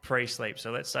pre-sleep,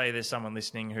 so let's say there's someone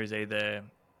listening who's either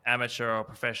amateur or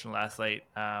professional athlete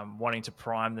wanting to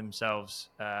prime themselves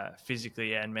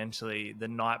physically and mentally the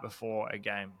night before a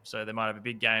game. So they might have a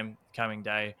big game coming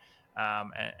day,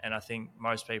 and I think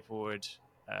most people would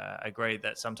agree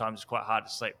that sometimes it's quite hard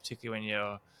to sleep, particularly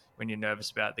when you're nervous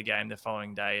about the game the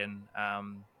following day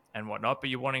and whatnot.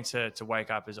 But you're wanting to wake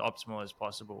up as optimal as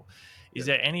possible. Is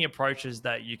there any approaches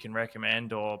that you can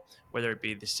recommend, or whether it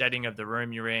be the setting of the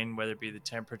room you're in, whether it be the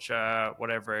temperature,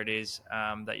 whatever it is,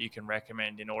 that you can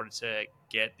recommend in order to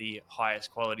get the highest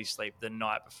quality sleep the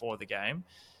night before the game?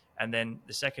 And then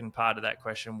the second part of that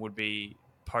question would be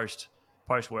post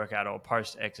workout or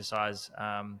post exercise.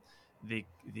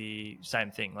 The same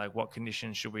thing. Like, what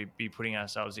conditions should we be putting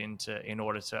ourselves into in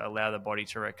order to allow the body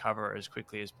to recover as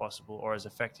quickly as possible or as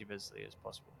effectively as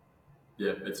possible?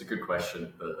 Yeah, it's a good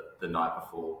question. The night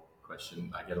before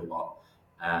question I get a lot,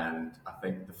 and I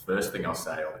think the first thing I'll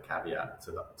say, or the caveat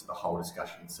to the whole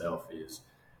discussion itself, is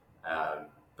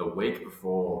the week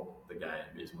before the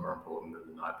game is more important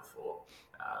than the night before.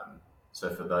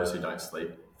 So for those who don't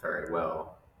sleep very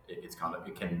well, it can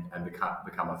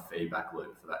become a feedback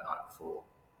loop for that night before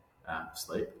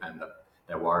sleep, and that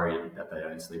they're worried that they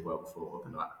don't sleep well before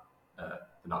the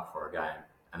night before a game,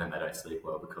 and then they don't sleep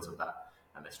well because of that,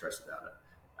 and they're stressed about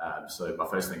it. So my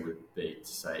first thing would be to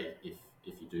say, if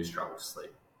you do struggle to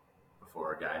sleep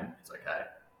before a game, it's okay.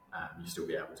 You still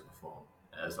be able to perform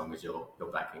as long as you're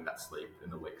backing that sleep in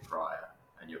the week prior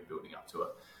and you're building up to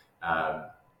it.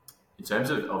 In terms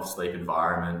of sleep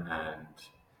environment and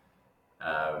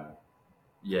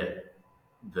yeah,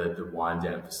 the wind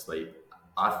down for sleep,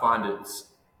 I find and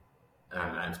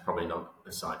it's probably not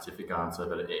a scientific answer,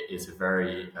 but it is a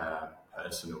very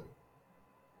personal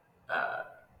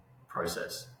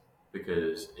process,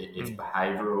 because it's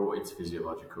behavioral, it's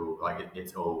physiological, like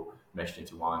it's all meshed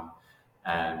into one.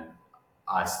 And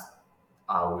I,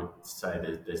 I would say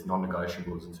there's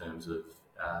non-negotiables in terms of,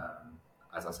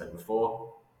 as I said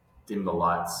before, dim the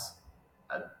lights.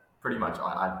 Pretty much,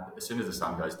 as soon as the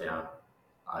sun goes down,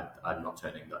 I'm not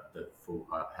turning the full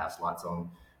house lights on.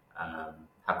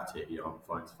 Have the TV on,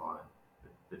 phone's fine,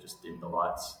 but just dim the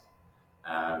lights.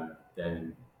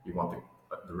 Then you want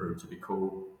the room to be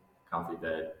cool, comfy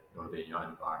bed. You want to be in your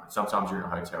own environment. Sometimes you're in a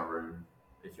hotel room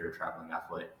if you're a traveling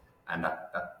athlete, and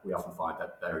that we often find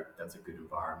that's a good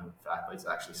environment for athletes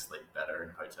to actually sleep better in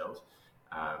hotels.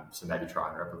 So maybe try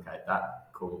and replicate that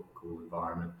cool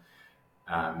environment.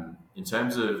 In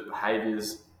terms of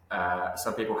behaviors,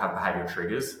 some people have behavioral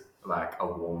triggers like a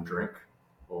warm drink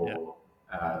or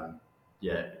a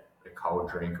cold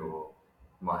drink, or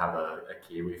you might have a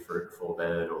kiwi fruit before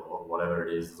bed, or whatever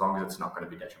it is. As long as it's not going to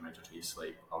be detrimental to your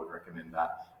sleep, I would recommend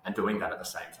that. And doing that at the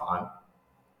same time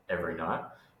every night,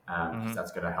 because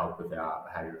that's going to help with our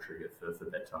behavioral trigger for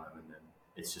bedtime. And then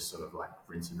it's just sort of like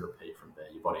rinse and repeat from there.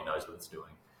 Your body knows what it's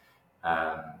doing.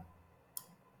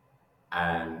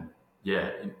 And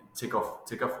yeah, tick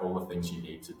off all the things you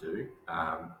need to do.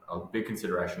 A big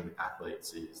consideration with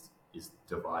athletes is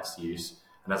device use.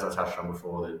 And as I touched on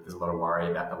before, there's a lot of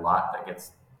worry about the light that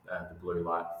gets the blue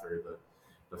light through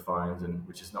the phones, and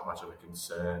which is not much of a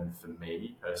concern for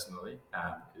me personally,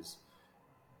 because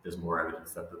there's more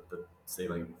evidence that the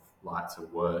ceiling lights are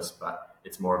worse, but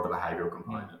it's more of the behavioural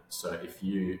component. So if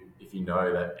you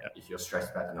know that if you're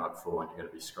stressed about the night before and you're going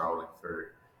to be scrolling through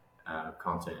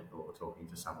content or talking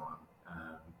to someone,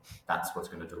 that's what's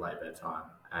going to delay bedtime.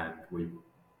 And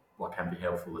what can be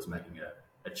helpful is making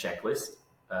a checklist,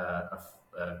 a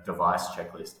device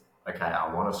checklist. Okay,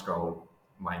 I want to scroll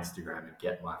my Instagram and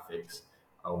get my fix.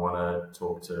 I want to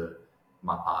talk to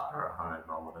my partner at home.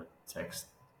 I want to text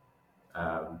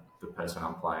the person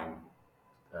I'm playing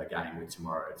a game with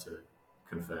tomorrow to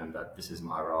confirm that this is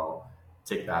my role.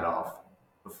 Tick that off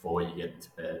before you get into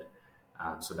bed,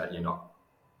 so that you're not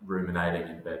ruminating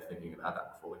in bed thinking about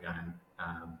that before the game.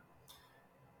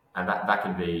 And that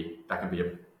can be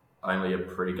only a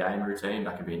pre-game routine.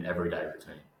 That can be an everyday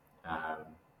routine.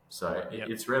 So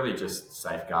it's really just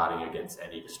safeguarding against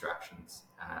any distractions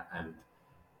and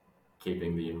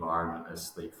keeping the environment as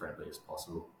sleep friendly as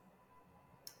possible,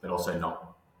 but also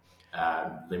not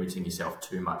limiting yourself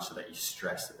too much so that you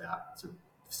stress about.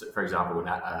 So for example,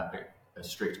 a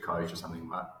strict coach or something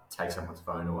might take someone's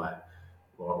phone away.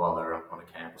 while they're on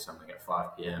a camp or something at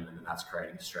 5 p.m. and then that's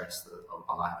creating stress that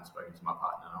I haven't spoken to my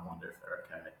partner and I wonder if they're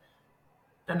okay,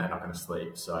 then they're not going to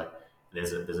sleep. So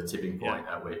there's a tipping Yeah. point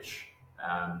at which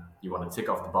you want to tick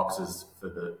off the boxes for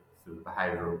the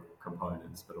behavioural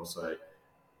components, but also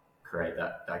create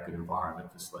that good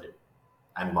environment for sleep.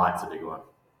 And light's a big one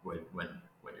when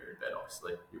you're in bed.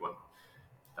 Obviously, you want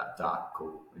that dark,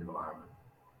 cool environment.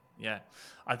 Yeah.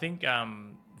 I think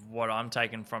what I'm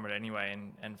taking from it anyway,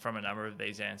 and from a number of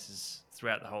these answers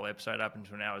throughout the whole episode up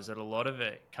until now, is that a lot of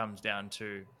it comes down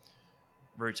to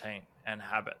routine and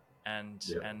habit,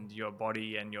 Yeah, and your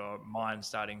body and your mind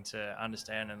starting to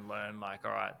understand and learn, like,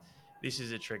 all right, this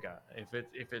is a trigger.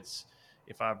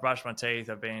 If I brush my teeth,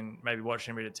 I've been maybe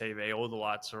watching a bit of TV, all the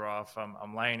lights are off,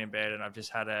 I'm laying in bed and I've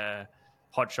just had a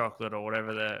hot chocolate or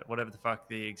whatever the fuck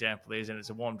the example is, and it's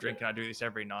a warm yeah, drink, and I do this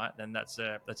every night, then that's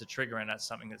a trigger, and that's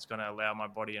something that's going to allow my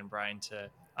body and brain to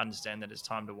understand that it's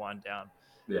time to wind down.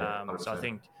 yeah, one hundred So I percent.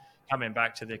 think coming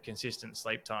back to the consistent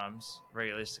sleep times,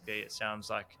 realistically, it sounds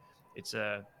like it's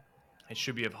a it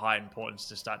should be of high importance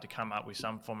to start to come up with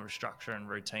some form of structure and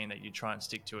routine that you try and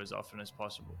stick to as often as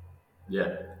possible.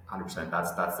 Yeah, 100%.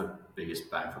 That's the biggest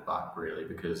bang for buck, really,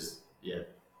 because yeah,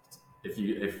 if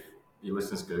you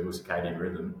listen to Google circadian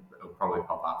rhythm, it'll probably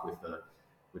pop up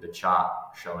with a chart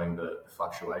showing the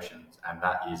fluctuations, and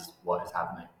that is what is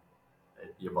happening.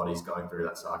 Your body's going through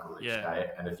that cycle each Yeah,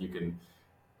 day, and if you can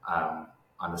um,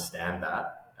 understand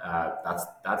that,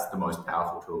 that's the most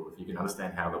powerful tool. If you can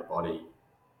understand how the body,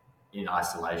 in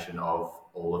isolation of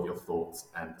all of your thoughts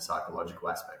and the psychological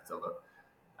aspects of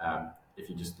it, if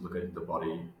you just look at the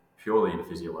body purely in a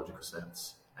physiological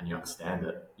sense and you understand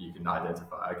it, you can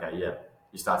identify, okay, yeah,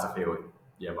 you start to feel,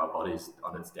 yeah, my body's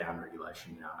on its down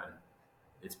regulation now and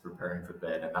it's preparing for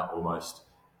bed, and that almost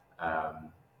um,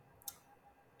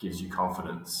 gives you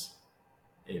confidence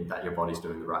in that your body's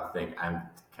doing the right thing and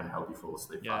can help you fall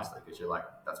asleep yeah, faster because you're like,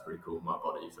 that's pretty cool. My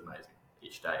body is amazing.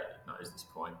 Each day it knows this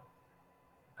point.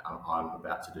 I'm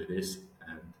about to do this,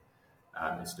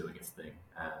 and it's doing its thing.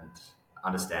 And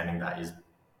understanding that is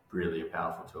really a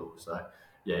powerful tool. So,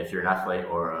 yeah, if you're an athlete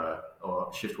or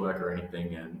shift worker or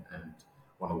anything and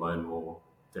want to learn more,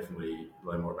 definitely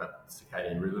learn more about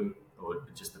circadian rhythm or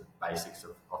just the basics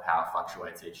of how it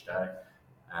fluctuates each day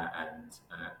and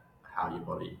how your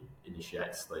body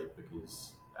initiates sleep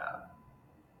because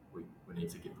we need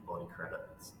to give the body credit.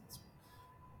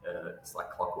 It's like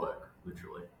clockwork,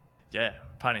 literally. yeah.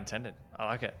 Pun intended. I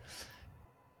like it.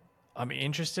 I'm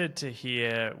interested to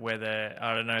hear whether,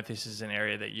 I don't know if this is an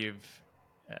area that you've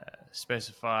uh,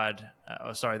 specified,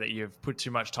 or sorry, that you've put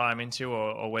too much time into,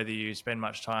 or whether you spend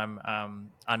much time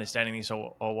understanding this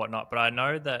or whatnot. But I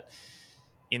know that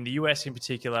in the US in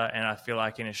particular, and I feel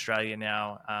like in Australia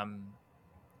now,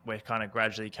 we're kind of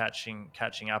gradually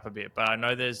catching up a bit. But I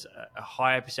know there's a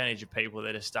higher percentage of people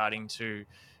that are starting to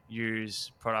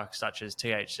use products such as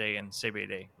THC and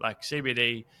CBD. Like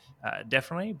CBD,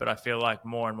 definitely, but I feel like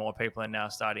more and more people are now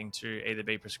starting to either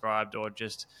be prescribed or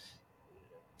just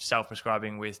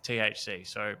self-prescribing with THC,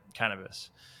 so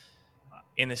cannabis.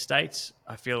 In the States,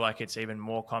 I feel like it's even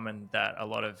more common that a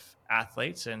lot of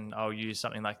athletes, and I'll use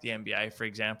something like the NBA, for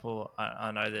example.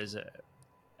 I know there's a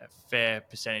fair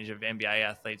percentage of NBA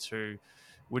athletes who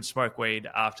would smoke weed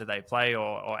after they play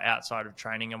or outside of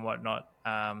training and whatnot,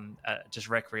 just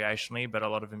recreationally, but a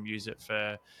lot of them use it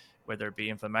for whether it be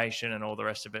inflammation and all the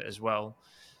rest of it as well.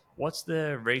 What's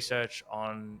the research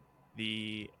on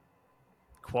the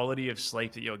quality of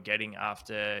sleep that you're getting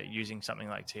after using something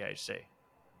like THC?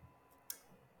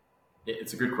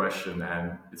 It's a good question,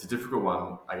 and it's a difficult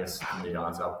one, I guess, for me to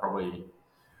answer. I probably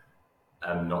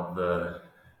am not the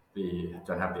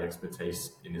don't have the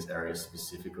expertise in this area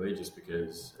specifically, just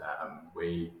because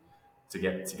we to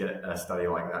get a study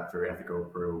like that through ethical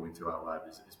approval into our lab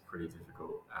is pretty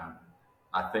difficult.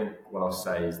 I think what I'll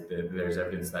say is that there's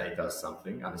evidence that it does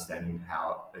something. Understanding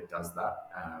how it does that,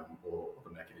 or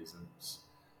the mechanisms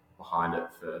behind it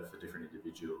for different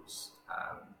individuals,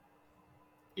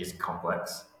 is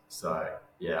complex. So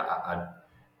yeah,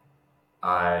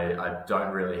 I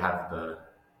don't really have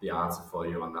the answer for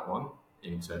you on that one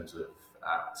in terms of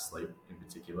sleep in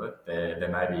particular. There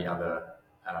may be other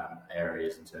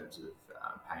areas in terms of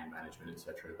pain management,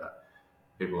 etc. That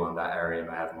people in that area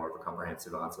may have more of a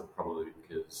comprehensive answer, probably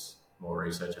because more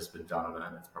research has been done on it,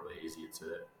 and it's probably easier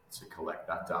to collect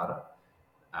that data.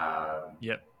 Um,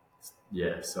 Yep.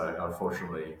 yeah, so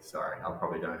unfortunately, sorry, I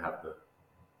probably don't have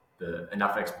the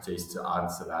enough expertise to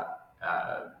answer that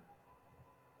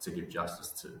to give justice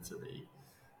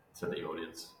to the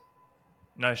audience.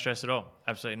 No stress at all.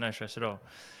 Absolutely no stress at all.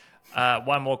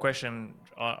 One more question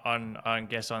on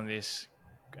guess on this.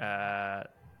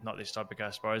 not this topic, I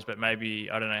suppose, but maybe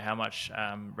I don't know how much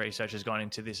research has gone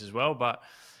into this as well. But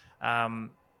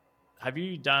um, have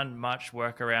you done much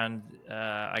work around,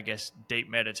 I guess, deep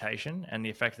meditation and the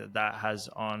effect that that has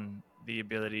on the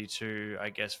ability to, I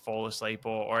guess, fall asleep,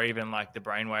 or even like the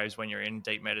brainwaves when you're in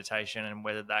deep meditation, and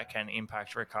whether that can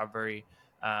impact recovery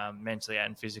mentally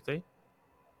and physically?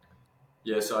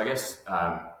 Yeah, so I guess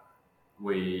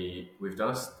we've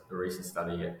done a recent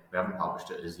study. We haven't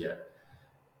published it as yet.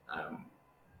 Um,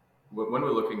 when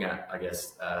we're looking at, I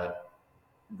guess,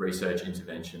 research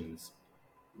interventions,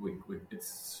 it's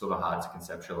sort of hard to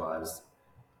conceptualize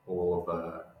all of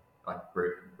the like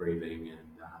breathing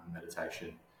and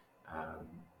meditation. Um,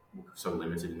 we're sort of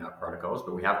limited in our protocols,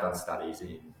 but we have done studies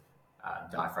in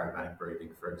diaphragmatic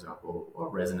breathing, for example, or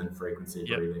resonant frequency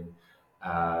Yep. breathing.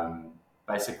 Um,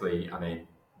 Basically, I mean,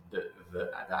 the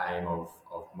aim of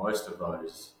most of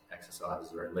those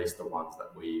exercises, or at least the ones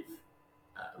that we've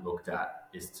looked at,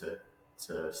 is to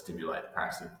stimulate the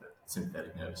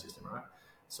parasympathetic nervous system, right?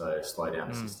 So slow down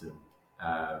the Mm. system,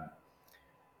 um,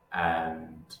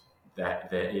 and that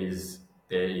there is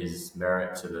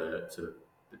merit to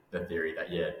the theory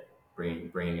that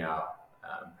bringing our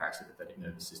parasympathetic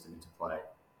nervous system into play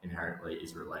inherently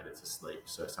is related to sleep.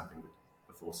 So something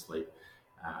before sleep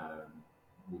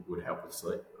would help with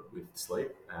sleep.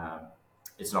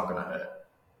 It's not going to hurt.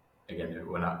 Again,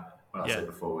 when I Yeah. said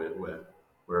before, we're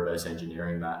reverse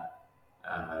engineering that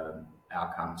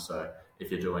outcome. So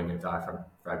if you're doing a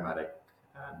diaphragmatic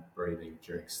breathing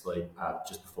during sleep,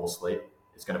 just before sleep,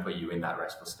 it's going to put you in that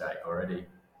restful state already.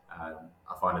 I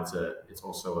find it's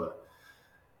also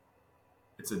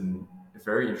a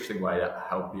very interesting way to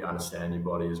help you understand your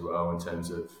body as well, in terms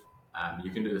of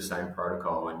you can do the same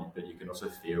protocol, but you can also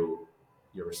feel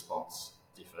your response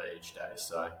differ each day.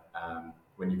 So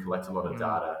when you collect a lot of Mm.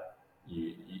 data,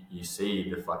 you see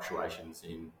the fluctuations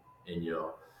in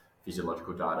your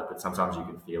physiological data, but sometimes you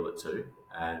can feel it too.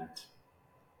 And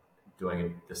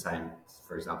doing the same,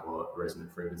 for example,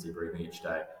 resonant frequency breathing each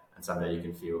day, and someday you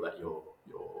can feel that your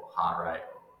heart rate,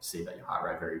 or see that your heart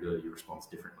rate variability responds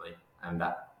differently, and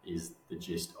that is the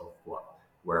gist of what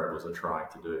wearables are trying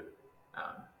to do.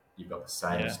 You've got the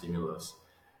same Yeah. stimulus,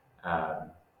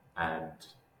 um, and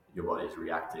your body is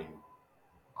reacting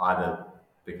either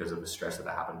because of the stress that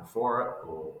happened before it,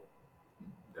 or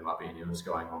there might be an illness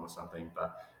going on or something.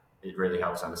 But it really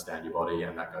helps understand your body,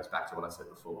 and that goes back to what I said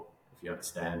before. If you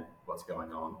understand what's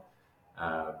going on,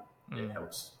 it Mm.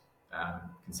 helps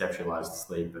conceptualize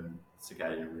sleep and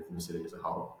circadian rhythmicity as a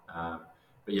whole.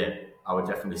 But yeah, I would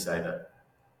definitely say that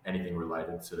anything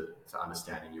related to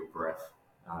understanding your breath,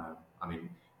 I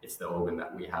mean, it's the organ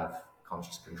that we have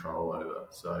conscious control over.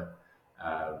 So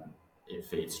it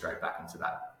feeds straight back into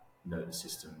that nervous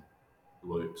system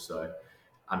loop. So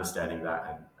understanding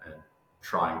that and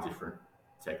trying different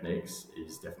techniques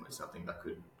is definitely something that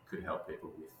could help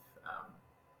people with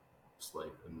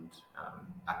sleep and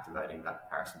activating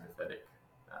that parasympathetic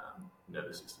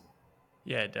nervous system.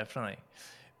 Yeah, definitely.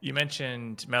 You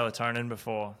mentioned melatonin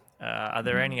before. Are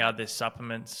there any other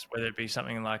supplements, whether it be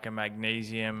something like a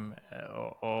magnesium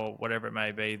or whatever it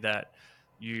may be, that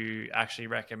you actually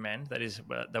recommend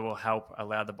that will help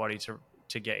allow the body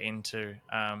to get into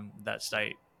that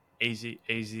state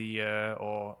easier,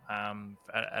 or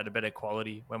at a better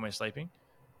quality when we're sleeping?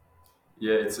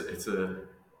 Yeah, it's the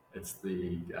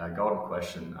golden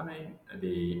question. I mean,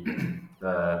 the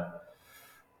the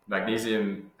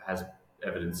magnesium has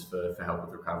evidence for help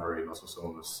with recovery, muscle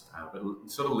soreness, but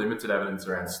sort of limited evidence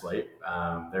around sleep.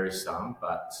 There is some,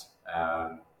 but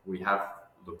we have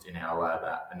looked in our lab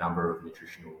at a number of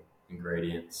nutritional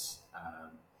ingredients.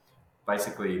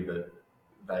 Basically,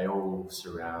 they all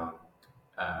surround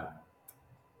um,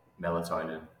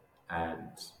 melatonin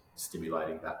and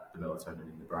stimulating the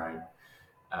melatonin in the brain.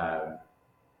 Um,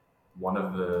 one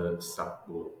of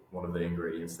the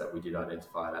ingredients that we did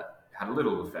identify that had a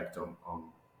little effect on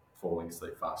falling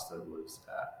asleep faster was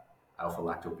alpha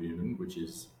lactalbumin, which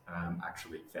is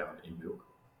actually found in milk.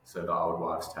 So the old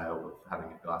wives' tale of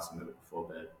having a glass of milk before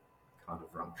bed kind of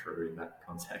rung true in that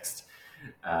context.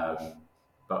 Um,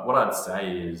 but what I'd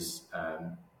say is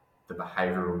the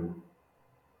behavioural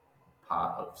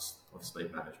part of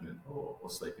sleep management, or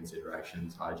sleep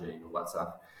considerations, hygiene, all that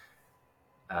stuff.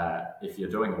 If you're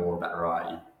doing all of that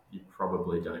right, you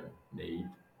probably don't need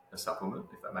a supplement,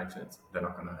 if that makes sense. They're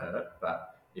not going to hurt.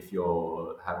 But if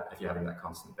you're having that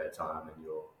constant bedtime and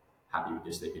you're happy with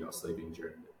your sleep, you're not sleepy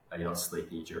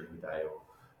during the day, or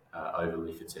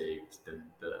overly fatigued, then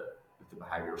the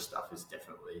behavioural stuff is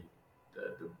definitely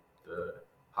the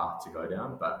path to go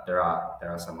down. But there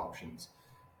are some options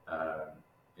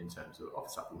in terms of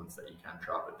supplements that you can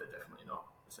try, but they're definitely not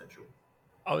essential.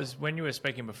 When you were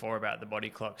speaking before about the body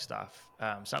clock stuff,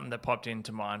 something that popped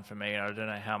into mind for me, and I don't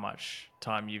know how much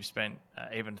time you've spent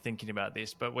even thinking about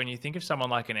this, but when you think of someone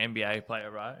like an NBA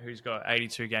player, right, who's got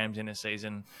 82 games in a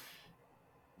season,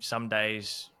 some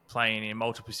days playing in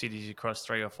multiple cities across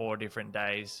 3 or 4 different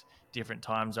days, different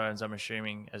time zones, I'm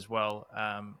assuming as well.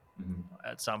 Mhm.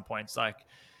 At some points, like,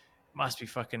 must be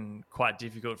fucking quite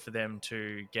difficult for them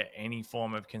to get any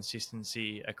form of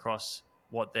consistency across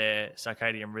what their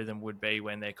circadian rhythm would be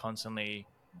when they're constantly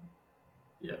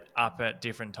Yeah. up at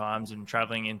different times and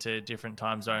traveling into different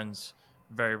time zones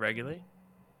very regularly.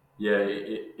 Yeah,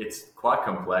 it's quite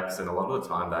complex, and a lot of the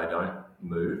time they don't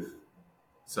move,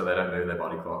 so they don't move their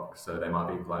body clock. So they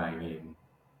might be playing in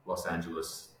Los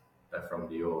Angeles, they're from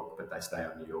New York, but they stay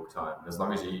on New York time. As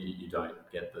long as you don't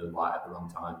get the light at the wrong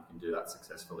time, you can do that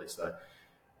successfully. So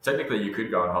technically, you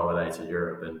could go on holiday to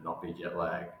Europe and not be jet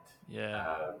lagged, Yeah.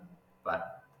 um,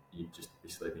 but you'd just be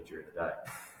sleeping during the day.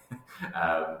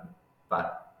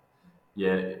 But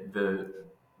yeah,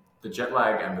 the jet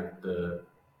lag and the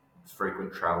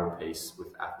frequent travel piece with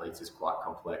athletes is quite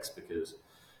complex because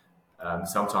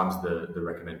sometimes the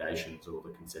recommendations or the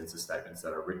consensus statements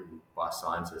that are written by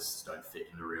scientists don't fit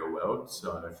in the real world.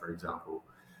 So, for example,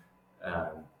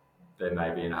 um, there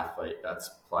may be an athlete that's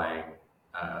playing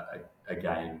a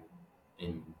game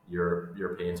in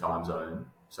European time zone,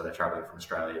 so they're traveling from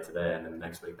Australia to there, and then the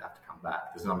next week they have to come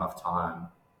back. There's not enough time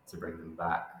to bring them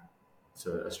back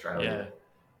to Australia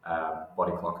Yeah.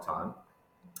 body clock time.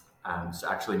 So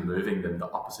actually moving them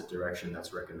the opposite direction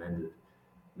that's recommended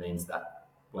means that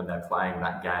when they're playing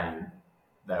that game,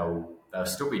 they'll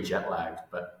still be jet lagged,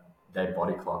 but their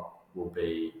body clock will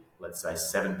be, let's say,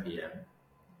 7 p.m.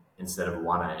 instead of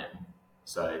 1 a.m.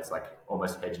 So it's like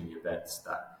almost hedging your bets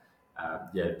that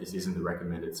yeah, this isn't the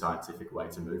recommended scientific way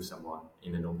to move someone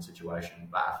in a normal situation,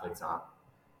 but athletes aren't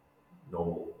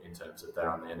normal in terms of they're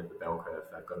on the end of the bell curve.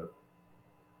 They've got to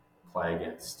play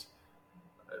against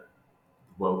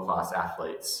world class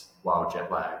athletes while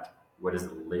jet lagged. What is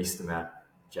the least amount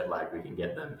of jet lag we can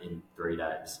get them in 3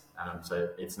 days? So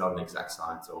it's not an exact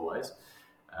science always.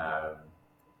 Um,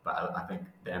 but I think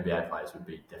the NBA players would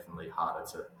be definitely harder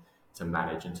to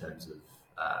manage in terms of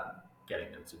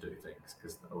getting them to do things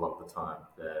because a lot of the time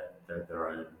they're their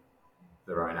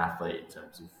own athlete in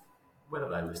terms of whether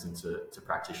they listen to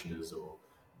practitioners or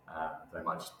they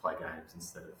might just play games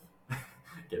instead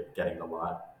of getting the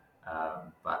light.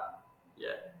 But yeah,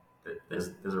 there's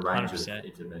a range of 100%.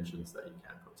 interventions that you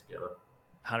can put together.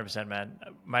 100%, man.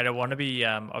 Mate, I want to be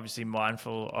obviously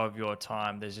mindful of your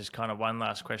time. There's just kind of one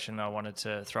last question I wanted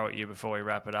to throw at you before we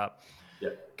wrap it up. Yeah,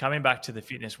 Coming back to the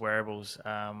fitness wearables,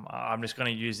 I'm just going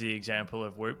to use the example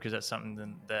of Whoop because that's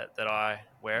something that I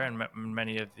wear and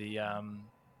many of the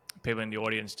people in the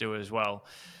audience do as well.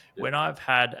 yeah, When I've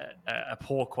had a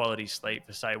poor quality sleep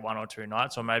for say 1 or 2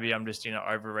 nights, or maybe I'm just in an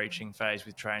overreaching phase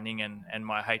with training and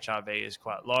my HRV is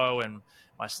quite low and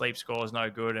my sleep score is no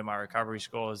good and my recovery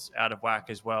score is out of whack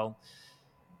as well,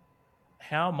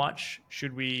 how much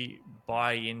should we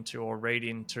buy into or read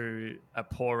into a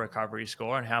poor recovery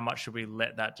score, and how much should we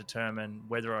let that determine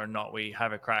whether or not we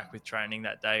have a crack with training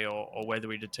that day, or whether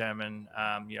we determine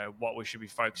what we should be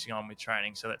focusing on with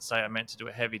training? So let's say I meant to do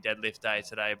a heavy deadlift day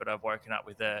today, but I've woken up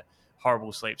with a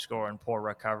horrible sleep score and poor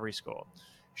recovery score.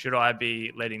 Should I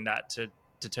be letting that to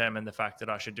determine the fact that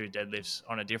I should do deadlifts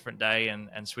on a different day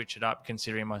and switch it up,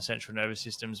 considering my central nervous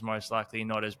system's most likely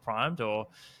not as primed? Or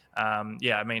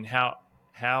yeah, I mean, how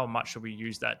much should we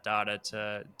use that data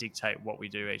to dictate what we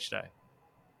do each day?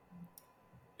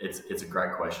 it's a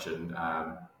great question.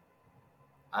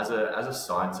 As a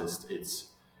scientist, it's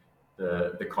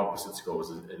the composite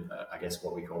scores, I guess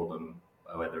what we call them,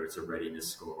 whether it's a readiness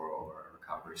score or a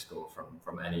recovery score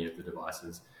from any of the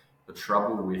devices. The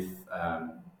trouble with,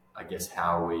 I guess,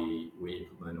 how we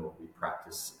implement or we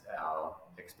practice our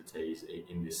expertise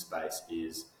in this space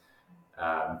is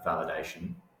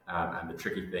validation. And the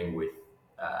tricky thing with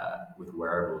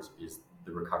wearables is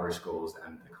the recovery scores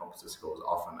and the composite scores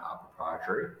often are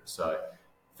proprietary. So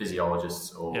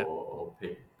physiologists Yeah, or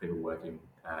people working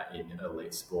in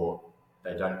elite sport,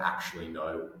 they don't actually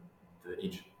know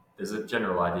there's a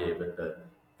general idea, but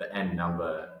the end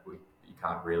number you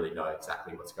can't really know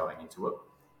exactly what's going into it.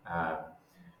 Um,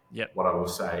 yeah, what I will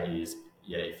say is,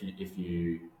 yeah, if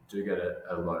you do get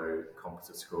a low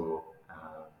composite score,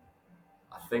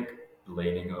 I think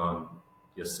leaning on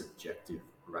your subjective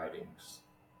ratings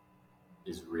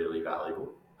is really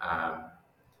valuable.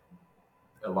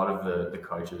 A lot of the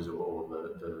coaches or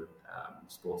the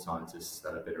sports scientists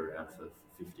that have been around for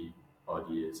 50 odd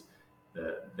years,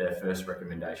 their first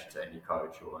recommendation to any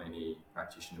coach or any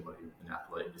practitioner working with an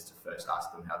athlete is to first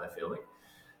ask them how they're feeling.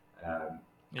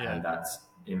 Yeah. and that's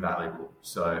invaluable.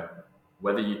 So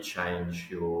whether you change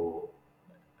your,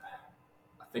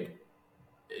 I think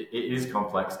it is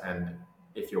complex, and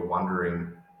if you're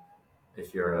wondering,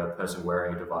 if you're a person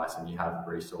wearing a device and you have a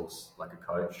resource like a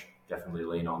coach, definitely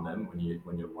lean on them when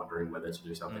you're wondering whether to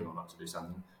do something Mm. or not to do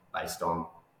something based on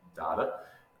data.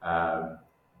 Um,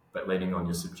 but leaning on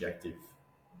your subjective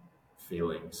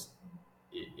feelings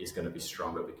is going to be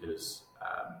stronger because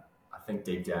I think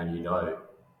deep down you know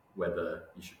whether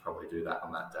you should probably do that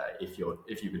on that day if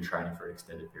you've been training for an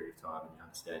extended period of time and you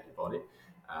understand your body.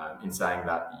 In saying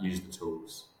that, use the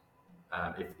tools.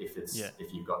 Yeah.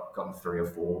 If you've gotten 3 or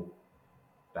 4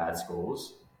 bad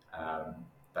scores,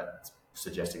 that's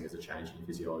suggesting there's a change in your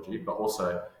physiology. But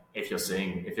also, if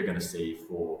you're going to see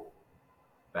 4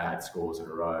 bad scores in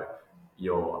a row,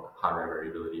 your heart rate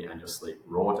variability and your sleep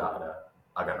raw data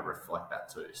are going to reflect that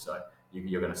too. So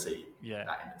you're going to see Yeah.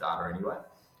 that in the data anyway.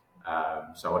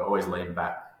 So I'd always lean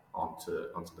back onto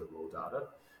the raw data.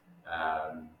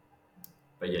 Um,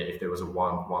 but yeah, if there was a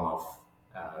one-off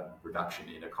reduction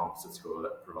in a composite score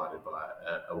that provided by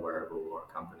a wearable or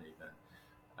a company, then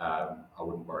I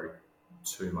wouldn't worry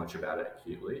too much about it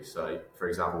acutely. So, for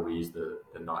example, we use the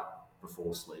night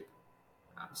before sleep.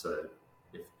 So,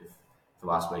 if the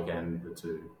last weekend, the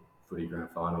 2 footy grand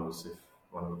finals, if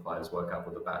one of the players woke up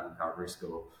with a bad recovery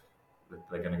score,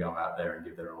 they're going to go out there and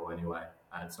give their all anyway.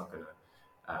 It's not going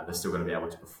to. They're still going to be able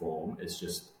to perform. It's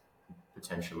just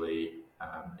potentially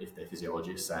if their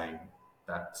physiology is saying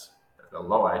that a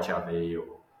low HRV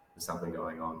or there's something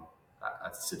going on,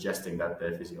 suggesting that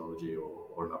their physiology or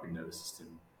an autonomic nervous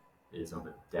system is on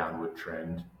a downward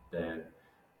trend, then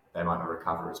they might not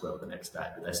recover as well the next day,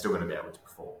 but they're still going to be able to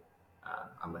perform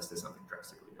unless there's something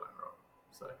drastically going wrong.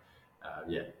 So,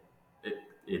 yeah, it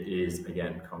is,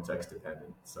 again, context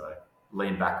dependent. So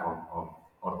lean back on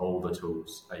all the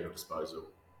tools at your disposal,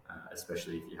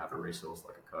 especially if you have a resource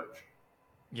like a coach.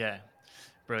 Yeah.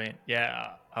 Brilliant.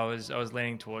 Yeah, I was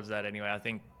leaning towards that anyway. I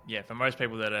think, yeah, for most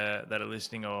people that are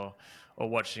listening or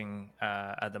watching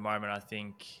at the moment, I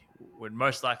think would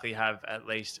most likely have at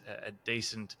least a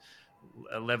decent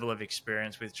level of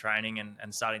experience with training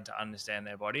and starting to understand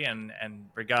their body, and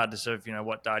regardless of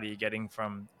what data you're getting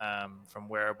from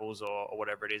wearables or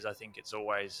whatever it is, I think it's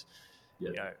always,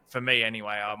 Yeah, for me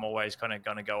anyway, I'm always kind of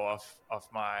going to go off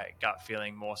my gut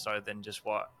feeling more so than just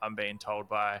what I'm being told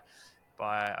by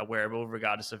a wearable,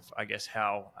 regardless of, I guess,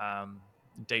 how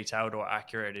detailed or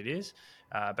accurate it is.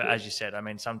 But yeah, as you said, I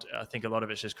mean, I think a lot of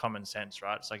it's just common sense,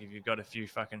 right? It's like if you've got a few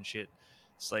fucking shit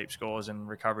sleep scores and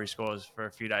recovery scores for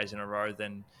a few days in a row,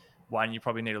 then one, you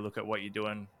probably need to look at what you're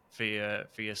doing for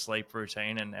your sleep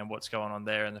routine and what's going on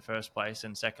there in the first place.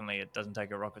 And secondly, it doesn't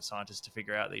take a rocket scientist to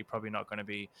figure out that you're probably not going to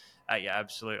be at your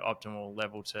absolute optimal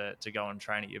level to go and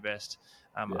train at your best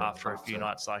yeah, after a few 100%.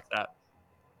 nights like that.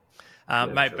 Yeah,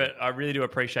 for Mate, sure. but I really do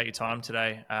appreciate your time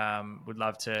today. Would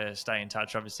love to stay in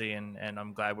touch, obviously, and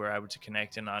I'm glad we're able to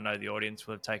connect. And I know the audience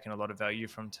will have taken a lot of value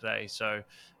from today. So,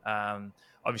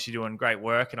 obviously, doing great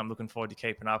work, and I'm looking forward to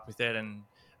keeping up with it. And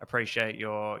appreciate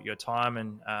your time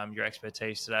and your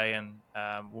expertise today. And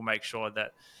we'll make sure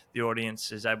that the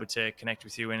audience is able to connect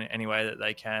with you in any way that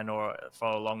they can, or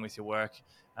follow along with your work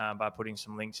by putting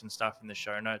some links and stuff in the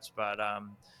show notes. But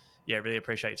yeah, really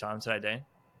appreciate your time today, Dean.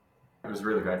 It was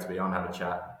really great to be on, have a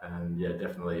chat, and yeah,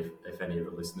 definitely. If any of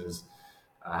the listeners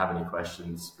have any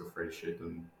questions, feel free to shoot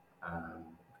them. I'm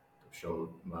sure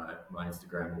my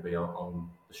Instagram will be on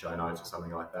the show notes or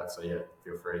something like that. So yeah,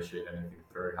 feel free to shoot anything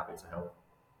through. Happy to help.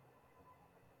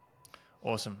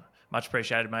 Awesome. Much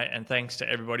appreciated, mate. And thanks to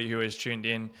everybody who has tuned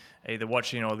in, either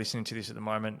watching or listening to this at the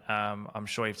moment. I'm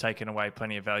sure you've taken away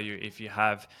plenty of value. If you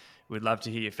have, we'd love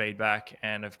to hear your feedback.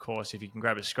 And of course, if you can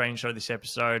grab a screenshot of this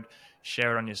episode,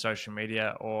 share it on your social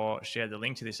media, or share the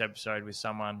link to this episode with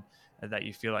someone that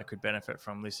you feel like could benefit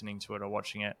from listening to it or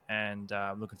watching it. And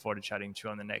I'm looking forward to chatting to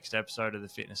you on the next episode of the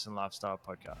Fitness and Lifestyle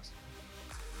Podcast.